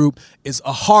into the group is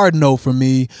a hard no for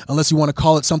me, unless you want to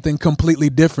call it something completely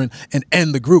different and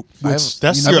end the group. Which,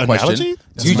 That's I have your a question.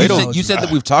 analogy? You said that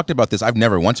we've talked about this. I've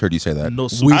never once heard you say that. No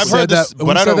soup. we I've said heard that, this, we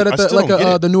but I said don't- that I at the, still don't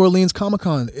get it. the New Orleans Comic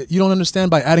Con. You don't understand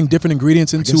by adding different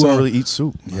ingredients I into guess I don't really eat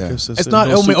soup. Yeah. it's not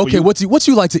no soup for okay. you? What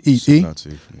you like to eat? E? Not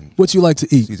soup. What you like to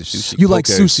eat? Either sushi. You like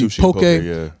Poke, sushi, sushi, poke. poke,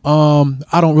 yeah.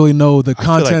 I don't really know the feel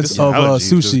like contents this of analogy is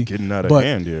just sushi, getting out of but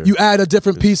hand here. you add a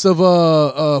different piece of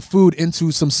food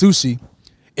into some sushi,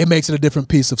 it makes it a different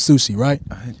piece of sushi, right?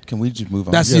 Can we just move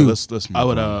on? That's Yeah, you. let's move I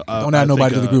would. on. Don't add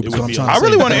nobody to the group, is what I'm trying to I say.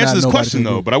 really want to Don't answer add this nobody question to the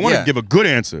though, group. but I want to Yeah. give a good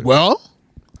answer. Well,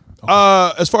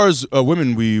 As far as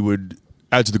women we would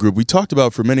add to the group, we talked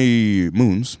about for many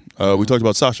moons. We talked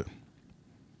about Sasha,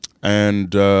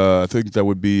 and I think that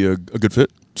would be a good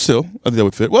fit. Still, I think that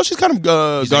would fit. Well, she's kind of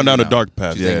She's gone angry down a now. dark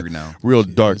path. She's yeah, angry now. real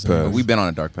dark path. But we've been on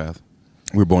a dark path.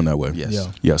 We were born that way. Yes.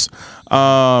 Yeah. Yes.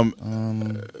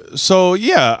 So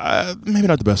yeah, maybe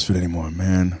not the best fit anymore,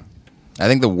 man. I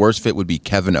think the worst fit would be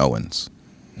Kevin Owens.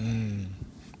 We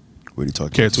already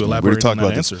talked. Care about to this. elaborate We already talked on that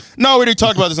about this. answer? No, we already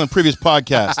talked about this on a previous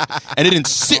podcast, and it didn't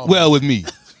sit well with me.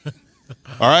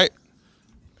 All right.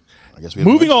 I guess we have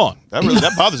Moving to- on.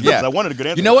 That bothers me. Yeah. because I wanted a good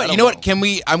answer. You know what? I You don't know what? Can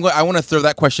we? I want to throw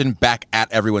that question back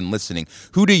at everyone listening.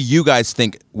 Who do you guys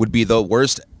think would be the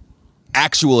worst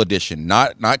actual addition?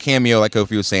 Not cameo like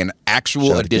Kofi was saying. Actual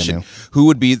Shout out to addition. Cameo. Who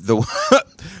would be the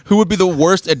who would be the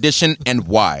worst addition and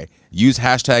why? Use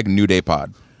hashtag New Day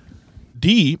Pod.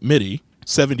 D Mitty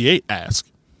 78 asks,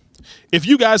 if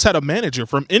you guys had a manager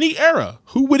from any era,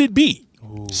 who would it be?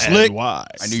 Slick. And why?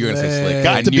 I knew you were gonna say Slick. I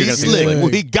Got to knew you be were gonna say slick.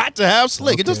 Slick. We got to have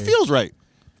slick. It just Okay. feels right.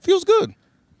 Feels good.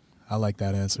 I like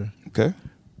that answer. Okay.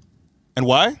 And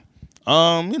why?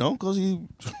 Because he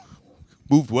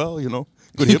moved well.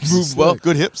 Good hips. moved well.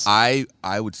 Good hips. I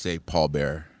would say Paul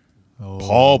Bearer.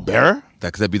 Paul Bearer.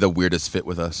 Because that'd be the weirdest fit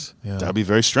with us. Yeah. That'd be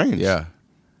very strange. Yeah.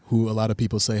 Who a lot of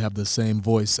people say have the same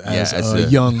voice as as a-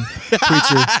 young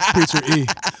preacher E.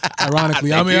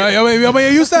 Ironically, I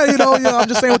mean, you said it, I'm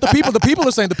just saying what the people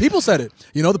are saying. The people said it.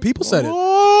 The people said it.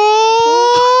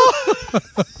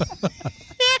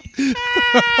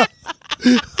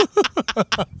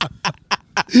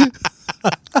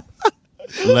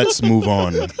 Let's move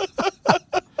on.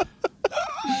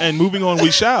 And moving on,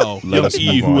 we shall. Young us E,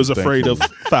 move who on. was Thank afraid you. of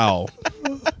foul.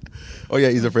 Oh yeah,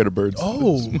 he's afraid of birds.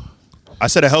 Oh, I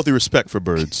said a healthy respect for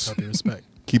birds. healthy respect.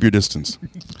 Keep your distance.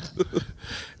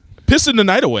 Pissing the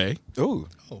night away. Oh.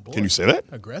 Oh boy, Can you say that?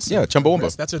 aggressive? Yeah,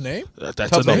 Chumbawamba. That's her name. That's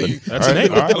Tell a name. something. That's All a right,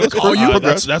 name. all right, let's call you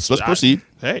progress. Let's proceed.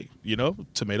 Hey, tomato.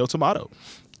 What's Tomato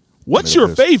your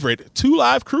piss. favorite 2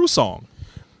 Live Crew song?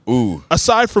 Ooh.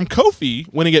 Aside from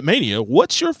Kofi winning at Mania,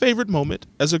 what's your favorite moment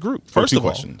as a group? First two of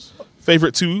all, questions.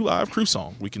 favorite 2 Live Crew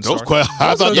song. We can Those start. questions.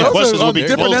 I thought Those the are questions on would be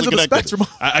different closely ends of the connected.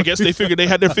 spectrum. I guess they figured they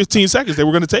had their 15 seconds. They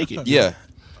were going to take it. Yeah.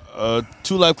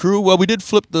 2 Live Crew. Well, we did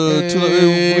flip the.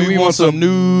 Hey, we want some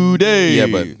New Day. Yeah,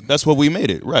 but- that's what we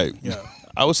made it. Right. Yeah.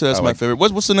 I would say that's I my like- favorite.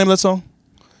 What's the name of that song?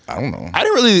 I don't know. I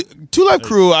didn't really 2 Live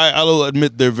Crew. I'll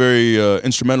admit they're very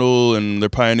instrumental and they're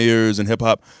pioneers in hip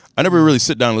hop. I never really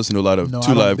sit down and listen to a lot of No,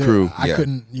 2 Live Crew. I Yeah.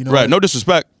 couldn't. Right. No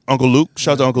disrespect, Uncle Luke.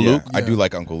 Shout out to Uncle Yeah, Luke. I do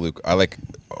like Uncle Luke. I like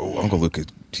Uncle Luke.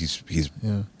 He's Yeah.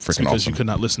 freaking Because awesome. you could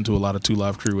not listen to a lot of 2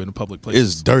 Live Crew in a public place.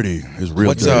 It's dirty. It's real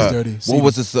What's dirty. dirty. what Seedy.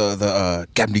 was this? The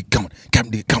Captain D coming,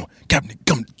 Captain D coming, Captain D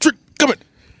coming, trick coming.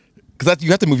 Because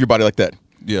you have to move your body like that.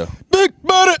 Yeah. Big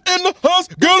body in the house,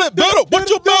 girl, it better. Watch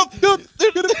your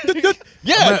mouth.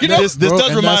 Yeah, you know. This Bro, does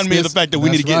and remind me of the that's- fact that we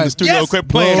need to get in the that's studio, right. quit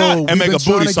playing, Bro, and we've make been a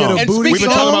trying booty to song. get a booty We've been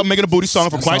song. talking about making a booty song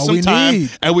for That's quite all some we time,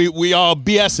 need. and we all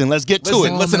BSing. Let's get to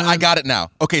it. Listen, man. I got it now.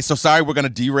 Okay, so sorry, we're gonna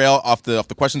derail off the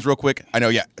questions real quick. I know,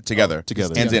 yeah, together,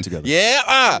 together, hands yeah, in, together.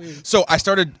 yeah. So I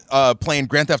started playing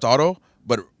Grand Theft Auto,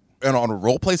 but on a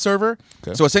role play server.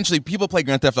 Okay. So essentially, people play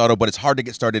Grand Theft Auto, but it's hard to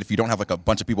get started if you don't have like a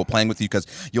bunch of people playing with you because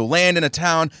you'll land in a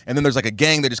town and then there's like a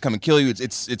gang that just come and kill you.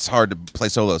 It's hard to play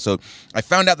solo. So I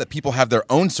found out that people have their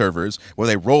own servers where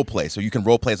they role play. So you can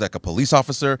role play as like a police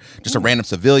officer, just a random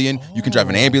civilian. You can drive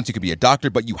an ambulance. You could be a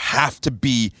doctor, but you have to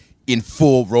be in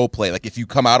full role play. Like if you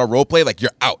come out of role play, like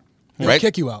you're out, They'll right?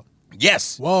 kick you out.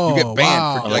 Yes. Whoa, You get banned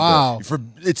wow, for like wow. for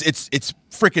it's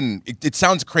freaking it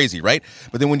sounds crazy, right?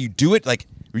 But then when you do it, like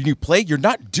when you play, you're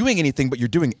not doing anything, but you're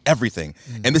doing everything.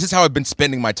 And this is how I've been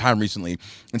spending my time recently.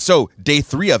 And so day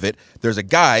 3 of it, there's a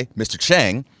guy, Mr.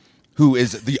 Chang, who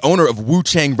is the owner of Wu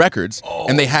Chang Records,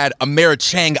 and they had a Mara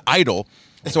Chang idol.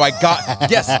 So I got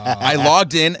I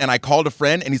logged in and I called a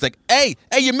friend and he's like, hey,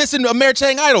 you're missing a Mara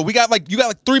Chang idol. You got like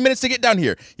 3 minutes to get down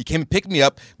here. He came and picked me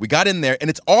up. We got in there and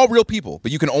it's all real people,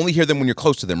 but you can only hear them when you're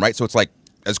close to them, right? So it's like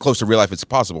as close to real life as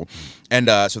possible. And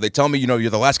so they tell me, you're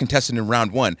the last contestant in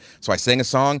round 1. So I sang a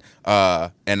song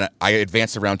and I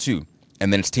advanced to round 2.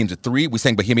 And then it's teams of 3. We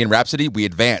sang Bohemian Rhapsody. We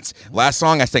advanced. Last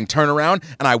song, I sang Turnaround,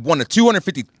 and I won a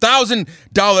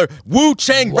 $250,000 Wu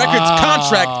Chang Records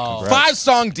contract,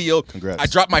 5-song deal. Congrats. I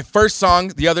dropped my first song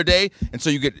the other day, and so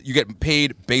you get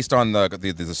paid based on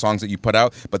the songs that you put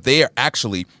out. But they are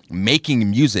actually making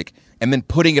music and then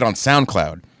putting it on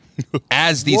SoundCloud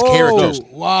as these Whoa, characters.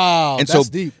 Wow, And that's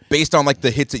so deep. based on like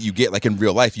the hits that you get, like in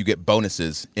real life, you get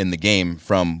bonuses in the game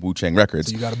from Wu Chang Records.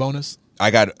 So you got a bonus?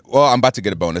 I'm about to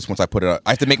get a bonus once I put it up. I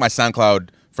have to make my SoundCloud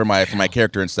for my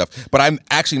character and stuff. But I'm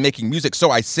actually making music. So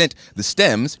I sent the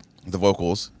stems, the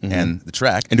vocals, and the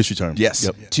track. Industry term. Yes.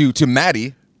 Yep. To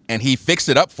Maddie, and he fixed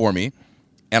it up for me.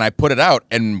 And I put it out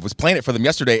and was playing it for them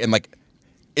yesterday. And like,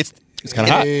 it's kind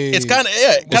of hot. It's kind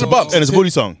of bumps. And it's a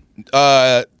booty song.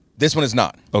 This one is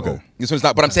not. Okay. This one's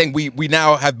not. But I'm saying we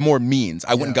now have more means.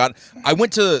 I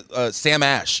went to Sam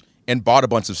Ash and bought a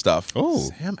bunch of stuff. Oh.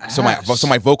 So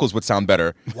my vocals would sound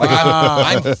better. Like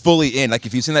I'm fully in. Like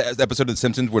if you've seen that episode of The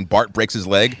Simpsons when Bart breaks his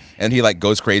leg and he like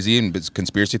goes crazy and is a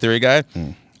conspiracy theory guy,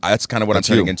 that's kind of what That's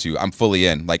I'm turning you. into. I'm fully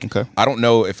in. Like Okay. I don't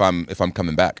know if I'm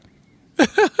coming back.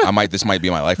 This might be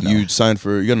my life now. You signed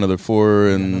you got another 4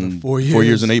 and 4 4 years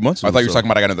years. and 8 months. I thought you were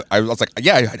talking about I was like,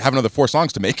 yeah, I have another 4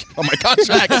 songs to make on my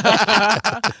contract.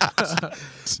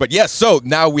 But yes, so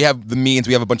now we have the means.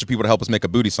 We have a bunch of people to help us make a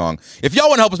booty song. If y'all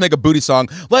want to help us make a booty song,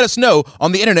 let us know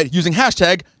on the internet using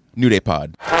hashtag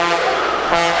NewDayPod.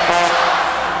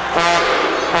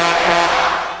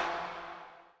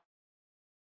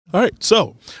 All right.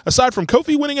 So, aside from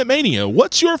Kofi winning at Mania,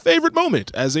 what's your favorite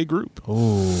moment as a group?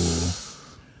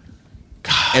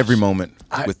 Every moment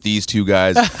with these two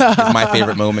guys is my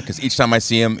favorite moment because each time I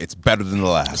see them, it's better than the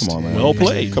last. Come on, man. Well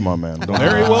played. Come on, man. Don't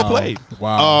Very well played.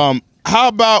 Wow. How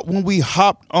about when we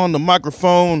hopped on the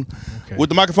microphone with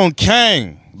the microphone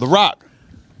Kang, The Rock?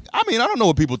 I mean, I don't know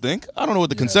what people think. I don't know what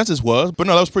the consensus was, but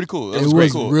no, that was pretty cool. It was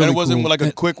was cool. really And it wasn't cool. like a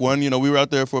And- quick one. We were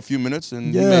out there for a few minutes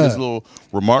and he Yeah. made his little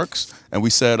remarks. And we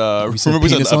said, We said remember we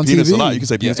penis said on penis TV. a lot. You can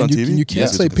say penis on And TV. You can't Yeah.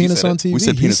 say He penis said on it. TV. We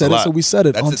said He penis said a it, lot. so we said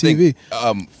it That's on the thing.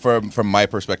 TV. From my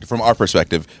perspective, from our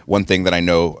perspective, one thing that I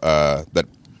know that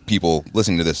people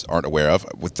listening to this aren't aware of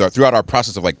throughout our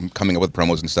process of like coming up with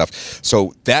promos and stuff.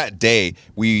 So that day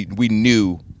we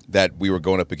knew that we were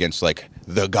going up against like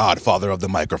the godfather of the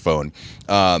microphone.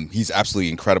 He's absolutely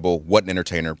incredible. What an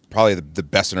entertainer. Probably the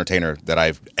best entertainer that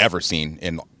I've ever seen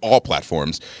in all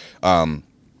platforms.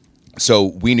 So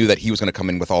we knew that he was going to come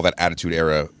in with all that Attitude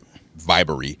Era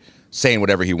vibery, saying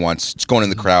whatever he wants, just going in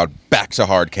the crowd, back to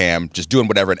hard cam, just doing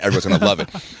whatever, and everyone's going to love it.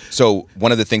 So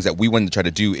one of the things that we wanted to try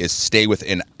to do is stay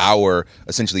within our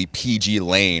essentially PG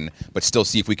lane, but still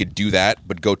see if we could do that,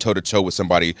 but go toe-to-toe with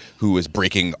somebody who is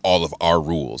breaking all of our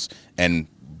rules. And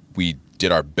we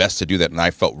did our best to do that, and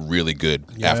I felt really good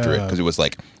after it, because it was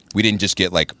like, we didn't just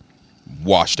get like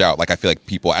washed out like I feel like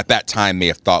people at that time may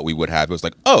have thought we would have. It was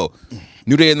like, oh,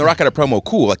 New Day and The Rock had a promo,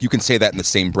 cool. Like you can say that in the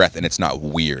same breath and it's not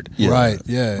weird. Right,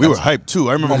 yeah. We were hyped too.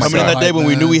 I remember Oh my coming in God. that day when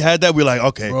we Hype, knew we man. had that. We were like,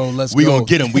 okay, Bro, let's we go. gonna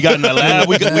get him. We got in the lab.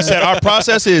 We said our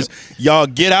process is y'all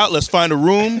get out. Let's find a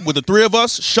room with the 3 of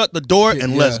us. Shut the door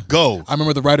and let's go. I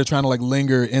remember the writer trying to like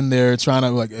linger in there, trying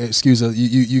to like, hey, excuse us,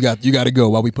 you got to go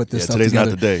while we put this Yeah, stuff today's not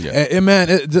together. the day. And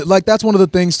man, like that's one of the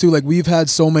things too. Like we've had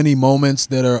so many moments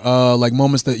that are like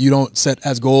moments that you don't set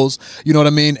as goals. You know what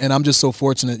I mean? And I'm just so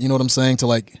fortunate. You know what I'm saying? To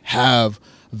like have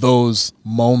those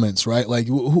moments, right? Like,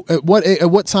 at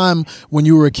what time when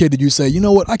you were a kid did you say, you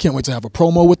know what, I can't wait to have a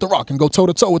promo with The Rock and go toe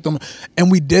to toe with them? And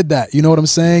we did that. You know what I'm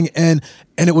saying? And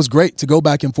it was great to go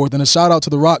back and forth. And a shout out to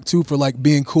The Rock too for like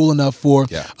being cool enough for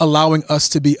allowing us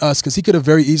to be us, because he could have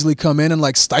very easily come in and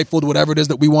like stifled whatever it is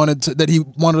that he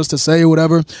wanted us to say or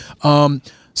whatever.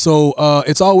 So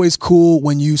it's always cool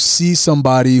when you see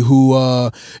somebody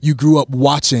who you grew up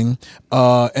watching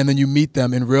and then you meet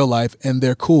them in real life and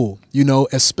they're cool, you know,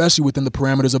 especially within the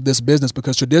parameters of this business,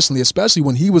 because traditionally, especially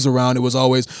when he was around, it was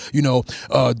always, you know,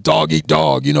 dog eat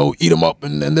dog, you know, eat them up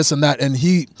and this and that. And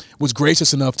he was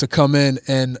gracious enough to come in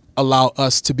and allow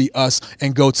us to be us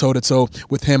and go toe to toe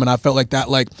with him. And I felt like that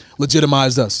like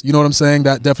legitimized us. You know what I'm saying?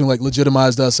 That definitely like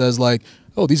legitimized us as like,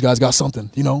 oh, these guys got something,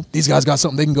 you know, these guys got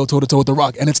something. They can go toe to toe with The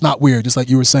Rock, and it's not weird, just like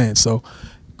you were saying. So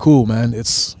cool, man.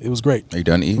 It was great. Are you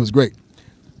done, E? It was great.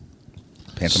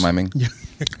 Pantomiming?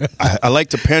 I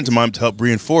like to pantomime to help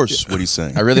reinforce what he's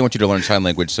saying. I really want you to learn sign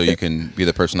language so you can be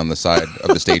the person on the side of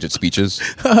the stage at speeches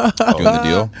doing the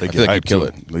deal. I feel like you'd kill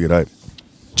it. Look at that.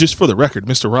 Just for the record,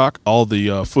 Mr. Rock, all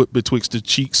the foot betwixt the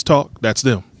cheeks talk, that's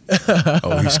them.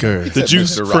 Oh, he's scared. The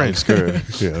Juice friends. Scared.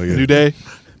 Yeah. New Day.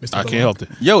 I can't help it.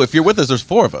 Yo, if you're with us, there's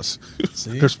 4 of us.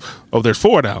 There's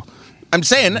 4 now. I'm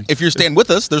saying, if you're staying with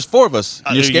us, there's 4 of us.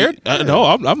 You're scared? No,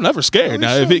 I'm never scared.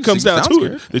 Now, if it comes down to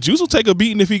it, the Juice will take a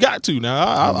beating if he got to. Now,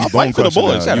 I'll fight for the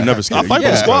boys. You never scared. I'll fight for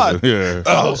the squad. Yeah.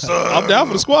 I'm down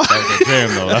for the squad.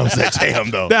 That was that jam,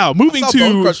 though. Now, moving Bone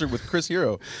to Crusher with Chris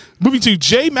Hero.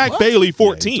 J. Mac Bailey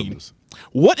 14.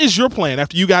 What is your plan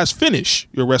after you guys finish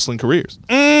your wrestling careers?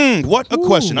 What a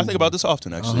question. I think about this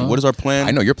often, actually. What is our plan?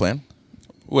 I know your plan.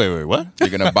 Wait, what? You're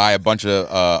going to buy a bunch of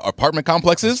apartment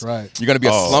complexes. That's right. You're going to be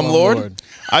a slumlord.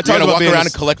 I You're going to walk around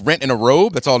and collect rent in a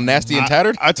robe that's all nasty and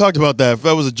tattered. I talked about that.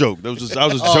 That was a joke. I was just joking.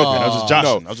 I was just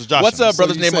joshing. No. I was just joshing. What's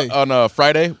brother's you name say? on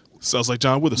Friday? Sounds like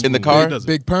John Witherspoon. In the car?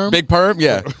 Big Perm? Big Perm,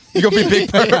 yeah. You're going to be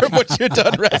Big Perm once you're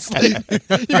done wrestling. You're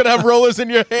going to have rollers in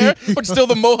your hair, but still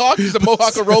the mohawk. He's a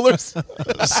mohawk of rollers.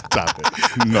 Stop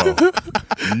it.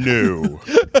 No.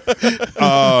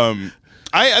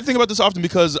 I think about this often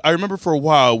because I remember for a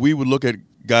while we would look at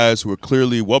guys who were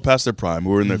clearly well past their prime,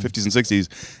 who were in their 50s and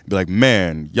 60s, and be like,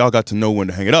 man, y'all got to know when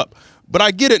to hang it up. But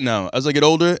I get it now as I get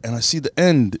older and I see the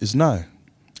end is nigh.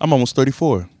 I'm almost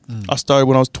 34. I started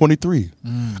when I was 23.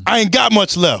 I ain't got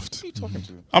much left. Who are you talking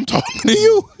to? I'm talking to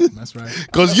you. That's right.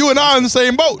 Because you and I are in the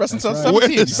same boat. Right. We're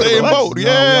in the same boat. No,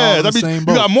 Yeah. we're all in the That means same you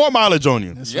boat. got more mileage on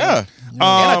you. Yeah. And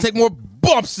I take more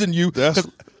bumps than you.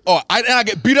 I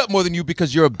get beat up more than you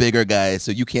because you're a bigger guy,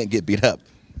 so you can't get beat up.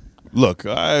 Look,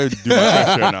 I do my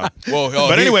fair share now.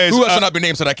 But anyways, who else should not be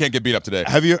named so that I can't get beat up today?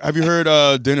 Have you heard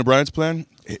Daniel Bryan's plan?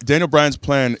 Daniel Bryan's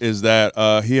plan is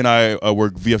that he and I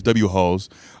work VFW halls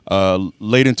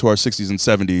late into our 60s and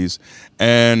 70s,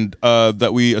 and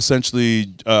that we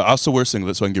essentially I'll still wear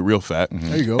singlets so I can get real fat.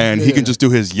 There you go. And he can just do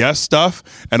his yes stuff,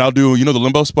 and I'll do the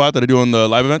limbo spot that I do on the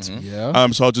live events. Yeah.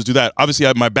 So I'll just do that.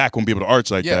 Obviously, my back won't be able to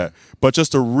arch like that, but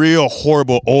just a real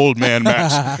horrible old man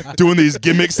match, doing these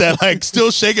gimmicks that like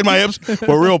still shaking my hips,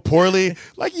 but real poorly.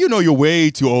 Like you're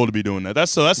way too old to be doing that.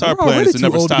 That's our plan is to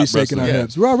never stop shaking our wrestling.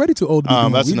 hips. We're already too old to be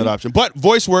doing That's another option. But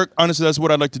voice work, honestly, that's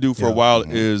what I'd like to do for a while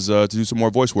is to do some more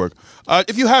voice work.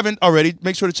 If you haven't already,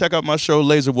 make sure to check out my show,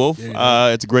 Laser Wolf.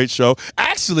 It's a great show.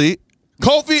 Actually,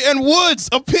 Kofi and Woods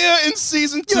appear in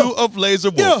season 2 of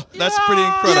Laser Wolf. That's pretty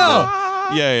incredible.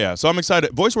 Yeah. So I'm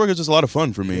excited. Voice work is just a lot of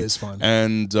fun for me. It is fun.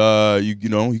 And you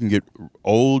can get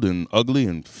old and ugly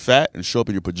and fat and show up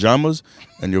in your pajamas,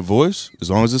 and your voice, as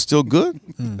long as it's still good,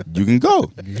 you can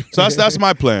go. So that's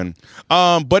my plan.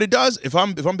 But it does. If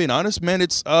I'm being honest, man,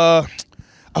 it's.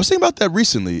 I was thinking about that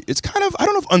recently. It's kind of, I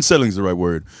don't know if unsettling is the right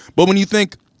word, but when you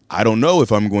think, I don't know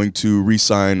if I'm going to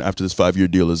re-sign after this 5-year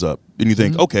deal is up, and you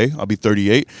think, okay, I'll be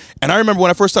 38. And I remember when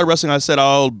I first started wrestling, I said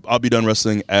I'll be done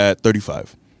wrestling at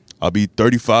 35. I'll be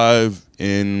 35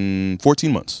 in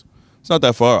 14 months. It's not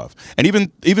that far off. And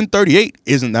even 38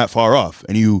 isn't that far off.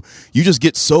 And you just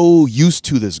get so used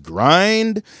to this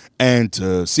grind and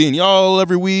to seeing y'all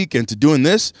every week and to doing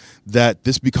this that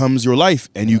this becomes your life.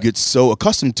 And you get so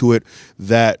accustomed to it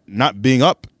that not being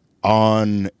up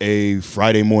on a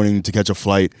Friday morning to catch a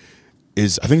flight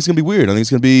is, I think it's going to be weird. I think it's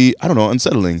going to be, I don't know,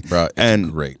 unsettling. Bro, it's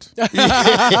great.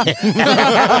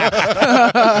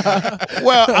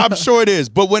 Well, I'm sure it is.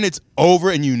 But when it's over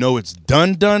and you know it's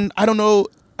done, I don't know.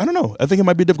 I don't know. I think it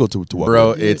might be difficult to walk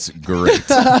Bro, away. it's great.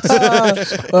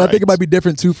 I think it might be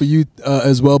different too for you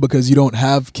as well because you don't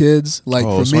have kids. Like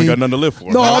Oh, for so me, I got nothing to live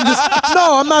for. No,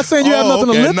 I'm not saying you have nothing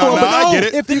to live for. No, but I get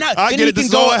it. If you, I get it. This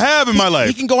is all I have in my life.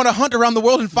 He can go on a hunt around the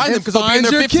world and find them because they'll be in find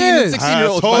their your 15 and kids.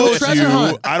 16-year-olds. I told treasure you,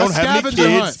 hunt. I don't A have any scavenger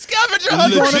hunt. kids. Scavenger you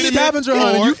hunt. go on a Legitimate scavenger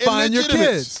hunt and you or find your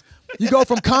illegitimate. kids. You go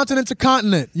from continent to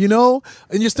continent, you know,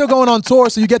 and you're still going on tour,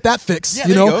 so you get that fix. Yeah,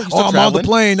 you there you know, go. You're still I'm on the traveling.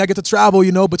 plane, I get to travel,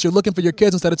 you know, but you're looking for your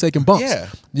kids instead of taking bumps. Yeah.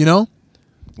 You know,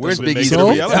 Where's That's what Big makes E's? it a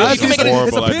reality that's show. You can make it.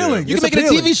 horrible it's appealing. idea. You can make it a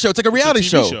appealing. TV show. It's like a reality TV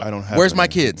show. show. I don't have Where's them. my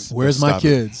kids? Where's my Stop it.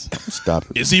 kids? Stop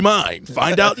it. Is he mine?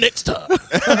 Find out next time.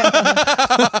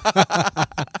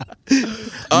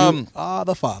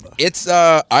 The father. It's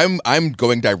I'm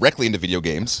going directly into video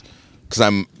games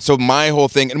because so my whole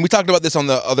thing, and we talked about this on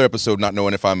the other episode, not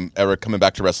knowing if I'm ever coming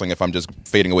back to wrestling, if I'm just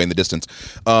fading away in the distance.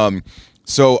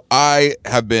 So I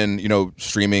have been,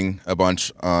 streaming a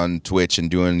bunch on Twitch and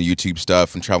doing YouTube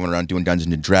stuff and traveling around doing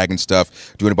Dungeons and Dragons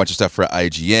stuff, doing a bunch of stuff for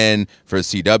IGN, for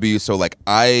CW. So like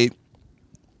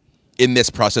in this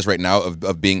process right now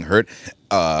of being hurt,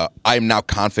 I'm now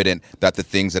confident that the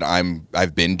things that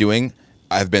I've been doing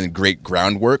have been great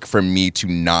groundwork for me to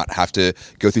not have to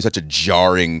go through such a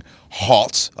jarring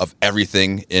halt of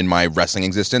everything in my wrestling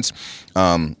existence.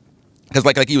 Because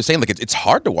like you were saying, like it's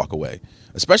hard to walk away,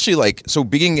 especially so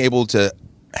being able to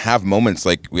have moments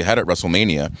like we had at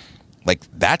WrestleMania, like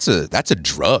that's a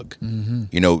drug.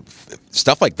 Mm-hmm.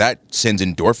 Stuff like that sends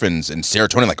endorphins and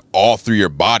serotonin like all through your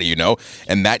body,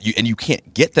 and you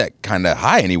can't get that kind of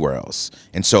high anywhere else.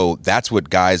 And so that's what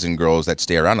guys and girls that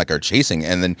stay around like are chasing.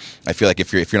 And then I feel like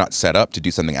if you're not set up to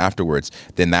do something afterwards,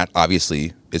 then that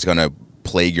obviously is going to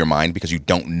plague your mind because you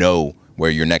don't know where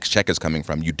your next check is coming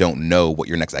from. You don't know what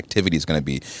your next activity is going to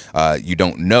be. You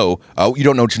don't know what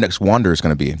your next wander is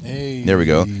going to be. Hey. There we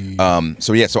go.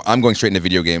 So I'm going straight into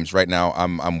video games right now.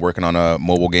 I'm working on a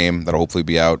mobile game that'll hopefully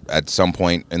be out at some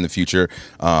point in the future.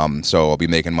 So I'll be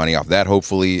making money off that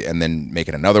hopefully, and then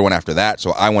making another one after that.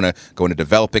 So I want to go into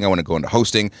developing. I want to go into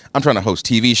hosting. I'm trying to host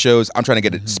TV shows. I'm trying to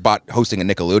get a spot hosting a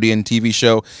Nickelodeon TV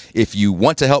show. If you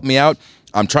want to help me out,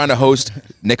 I'm trying to host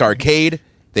Nick Arcade.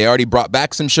 They already brought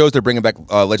back some shows. They're bringing back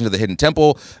Legend of the Hidden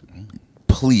Temple.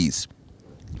 Please,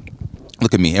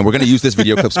 look at me. And we're going to use this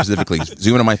video clip specifically.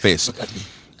 Zoom in on my face.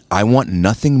 I want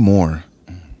nothing more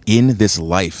in this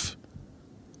life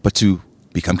but to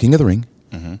become King of the Ring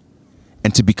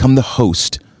and to become the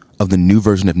host of the new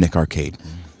version of Nick Arcade.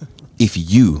 If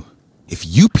you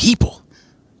people,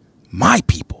 my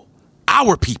people,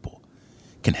 our people,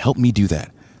 can help me do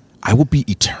that, I will be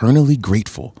eternally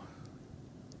grateful.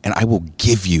 And I will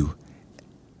give you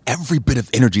every bit of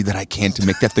energy that I can to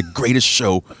make that the greatest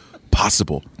show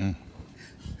possible.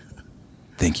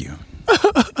 Thank you.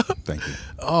 Thank you.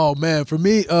 Oh man, for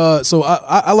me, so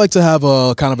I like to have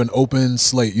a kind of an open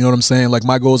slate. You know what I'm saying? Like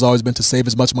my goal has always been to save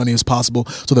as much money as possible,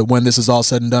 so that when this is all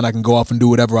said and done, I can go off and do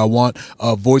whatever I want.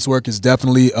 Voice work is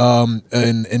definitely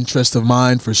an interest of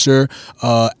mine for sure.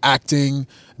 Acting,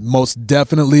 most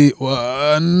definitely,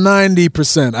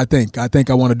 90%. I think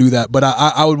I want to do that, but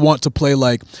I would want to play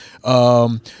like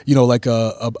like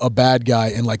a bad guy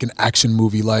in like an action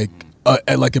movie, like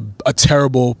a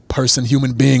terrible person,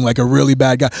 human being, like a really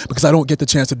bad guy, because I don't get the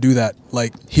chance to do that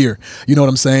like here. You know what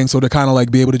I'm saying? So to kind of like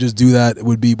be able to just do that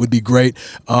would be great.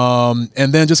 And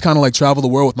then just kind of like travel the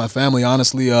world with my family.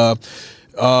 Honestly, like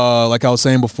I was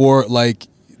saying before, like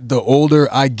the older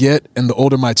I get and the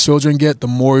older my children get, the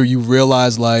more you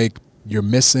realize like you're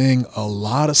missing a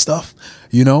lot of stuff,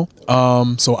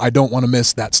 so I don't want to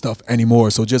miss that stuff anymore.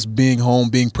 So just being home,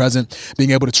 being present, being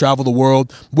able to travel the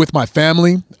world with my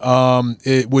family,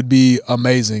 it would be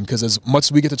amazing, because as much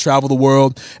as we get to travel the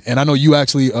world, and I know you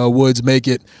actually, Woods, make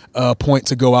it a point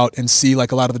to go out and see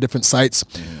like a lot of the different sites.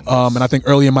 And I think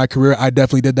early in my career, I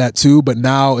definitely did that too. But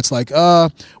now it's like,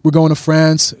 we're going to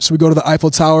France. Should we go to the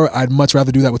Eiffel Tower? I'd much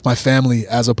rather do that with my family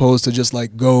as opposed to just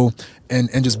like go and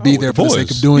just be there for the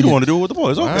sake of doing you it. don't want to do it with the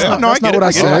boys. Okay. That's not I get what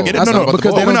I said. I get it. That's No, not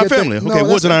because they we're don't not get family. the- Okay, no,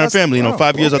 Woods and I are that's- family.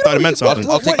 5 years I thought it meant something.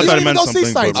 I'll take I thought it meant go see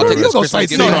something. sites. but- You go Christmas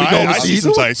sightseeing. gifts. No, You go I see overseas.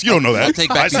 some sites. You don't know that. I'll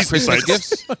take I back see these some Christmas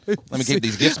sites. gifts. Let me give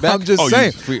these gifts back. I'm just Oh, you-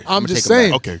 saying. I'm I'm gonna just take them back.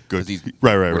 saying. Okay, good. These-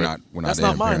 Right. We're not That's there,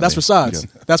 not mine. apparently. That's Rashad's.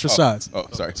 That's Rashad's. Oh,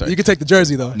 sorry. You can take the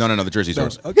jersey though. No, the jersey's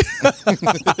yours. Okay.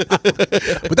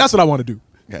 But that's what I want to do.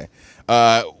 Okay.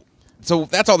 So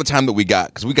that's all the time that we got,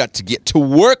 because we got to get to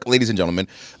work, ladies and gentlemen.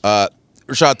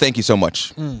 Rashad, thank you so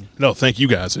much. No, thank you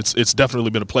guys. It's definitely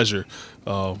been a pleasure.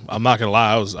 I'm not gonna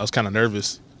lie, I was kind of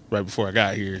nervous right before I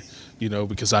got here,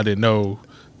 because I didn't know,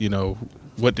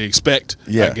 what to expect.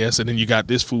 Yeah. I guess, and then you got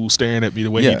this fool staring at me the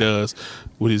way Yeah. he does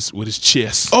with his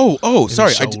chest. Oh, and sorry.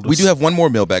 his We do shoulders. have one more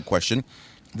mailbag question.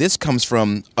 This comes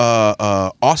from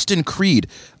Austin Creed.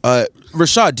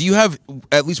 Rashad, do you have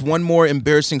at least one more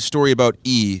embarrassing story about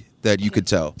E that you could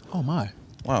tell? Oh my!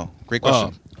 Wow, great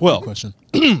question. Well, Good question.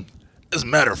 as a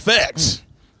matter of fact,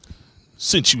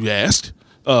 since you asked,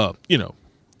 we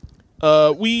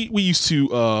used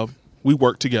to we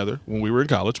worked together when we were in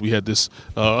college. We had this.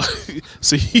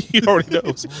 See, he already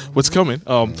knows what's coming.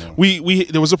 We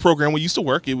there was a program we used to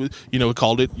work. It was we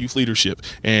called it Youth Leadership,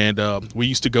 and we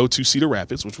used to go to Cedar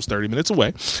Rapids, which was 30 minutes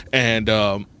away, and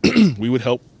we would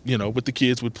help. With the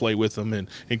kids, would play with them and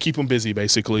keep them busy,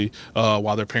 basically,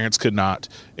 while their parents could not.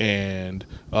 And,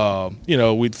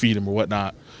 we'd feed them or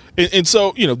whatnot. And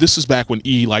so, this is back when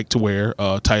E liked to wear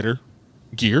tighter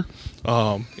gear.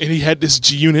 And he had this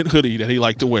G-Unit hoodie that he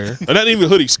liked to wear. Not even a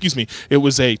hoodie, excuse me. It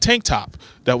was a tank top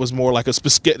that was more like a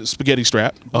spaghetti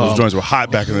strap. Those joints were hot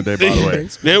back in the day, by the way.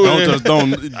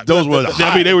 Those were hot.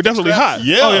 I mean, they were definitely hot.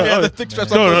 Yeah. The thick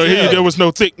straps. There was no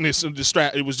thickness of the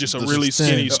strap. It was just a really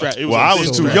skinny strap. It was I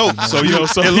was too yoked, so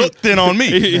it looked thin on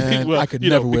me. Man, I could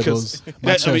never wear those.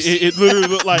 My chest, it literally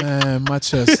looked like. Man, my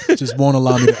chest just won't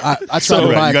allow me to. I tried to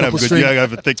buy a couple strings. You gotta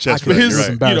have a thick chest. But His, right.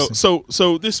 Embarrassing. So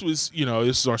this was,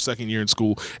 this is our second year in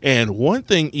school, and one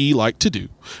thing E liked to do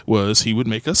was he would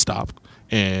make us stop,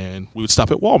 and we would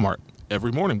stop at Walmart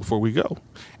every morning before we go,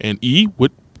 and E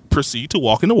would proceed to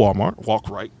walk into Walmart, walk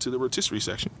right to the rotisserie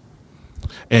section,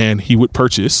 and he would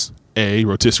purchase a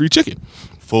rotisserie chicken,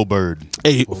 full bird,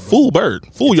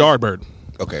 full yard bird.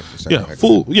 Okay.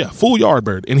 Full yard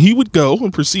bird. And he would go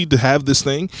and proceed to have this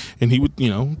thing, and he would,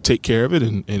 take care of it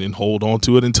and hold on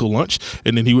to it until lunch,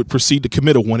 and then he would proceed to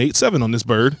commit a 187 on this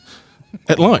bird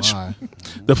at lunch.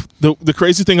 The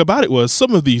crazy thing about it was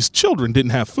some of these children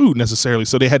didn't have food necessarily,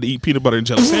 so they had to eat peanut butter and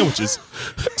jelly sandwiches.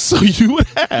 So you would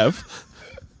have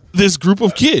this group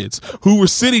of kids who were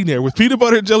sitting there with peanut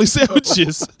butter and jelly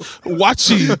sandwiches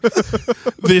watching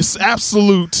this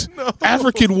absolute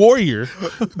African warrior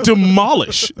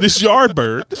demolish this yard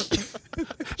bird.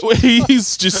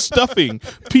 He's just stuffing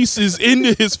pieces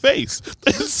into his face.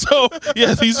 And so,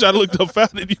 he's trying to look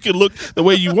dumbfounded. You can look the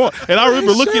way you want. And I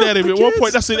remember looking at him at one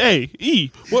point. I said, "Hey, E,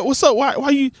 what's up? Why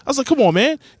you?" I was like, "Come on,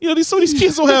 man. Some of these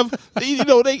kids don't have.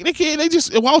 They can't. They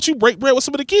just. Why don't you break bread with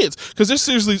some of the kids? Because they're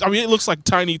seriously. I mean, it looks like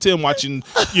Tiny Tim watching,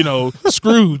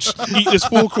 Scrooge eat this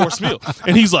full course meal."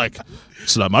 And he's like,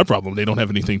 "It's not my problem. They don't have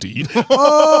anything to eat."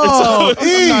 No. You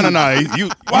tell him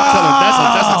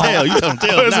that's a tale. You tell him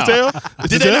tale. That's a tale.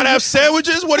 Did they not have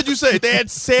sandwiches? What did you say? They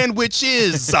had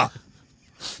sandwiches.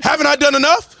 Haven't I done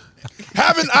enough?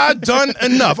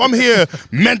 I'm here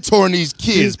mentoring these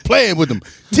kids, playing with them,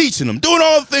 teaching them, doing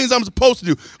all the things I'm supposed to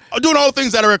do, doing all the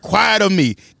things that are required of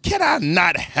me. Can I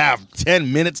not have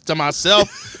 10 minutes to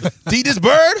myself to eat this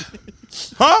bird?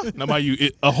 Huh? Now, mind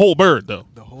you, a whole bird, though.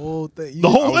 The whole thing. The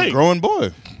whole I was thing. a growing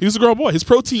boy. He was a grown boy. His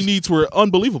protein needs were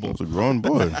ununbelievable. I was a grown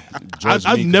boy.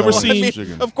 I've never seen.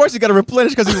 Of course, you got to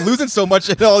replenish because he's losing so much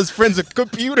and all his friends are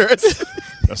computers.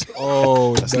 That's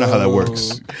not how that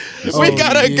works. We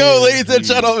gotta go, ladies and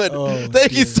gentlemen.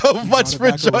 Thank you so much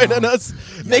for joining us.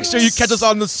 Make sure you catch us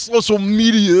on the social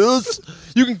medias.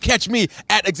 You can catch me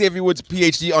at Xavier Woods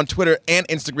PhD on Twitter and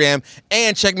Instagram,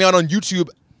 and check me out on YouTube.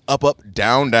 Up,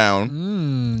 down,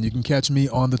 down. You can catch me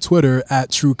on the Twitter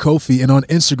at True Kofi and on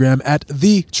Instagram at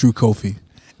The True Kofi.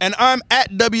 And I'm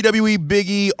at WWE Big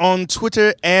E on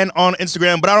Twitter and on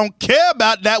Instagram, but I don't care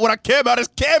about that. What I care about is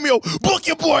Cameo. Book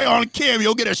your boy on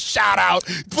Cameo. Get a shout out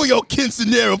for your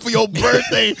quinceanera, for your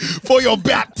birthday, for your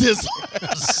baptism.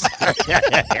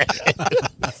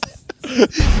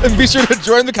 And be sure to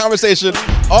join the conversation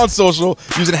on social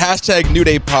using hashtag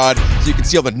NewDayPod so you can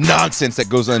see all the nonsense that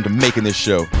goes into making this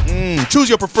show. Choose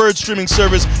your preferred streaming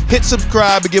service, hit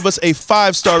subscribe, and give us a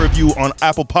 5-star review on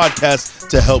Apple Podcasts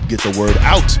to help get the word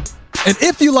out. And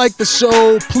if you like the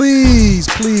show, please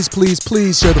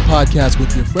share the podcast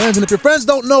with your friends. And if your friends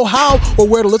don't know how or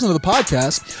where to listen to the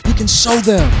podcast, you can show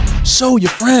them. Show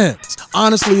your friends.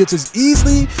 Honestly, it's as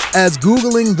easy as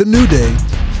Googling The New Day.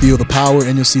 Feel the power,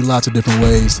 and you'll see lots of different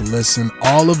ways to listen.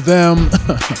 All of them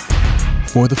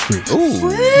for the free. Ooh,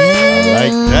 I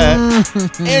like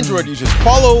that. Android users,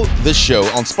 follow the show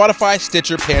on Spotify,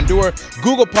 Stitcher, Pandora,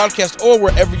 Google Podcast, or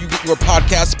wherever you get your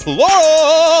podcasts,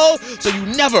 plural, so you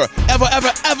never,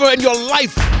 ever in your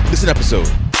life miss an episode.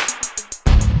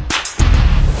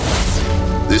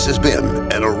 This has been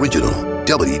an original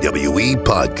WWE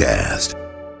podcast.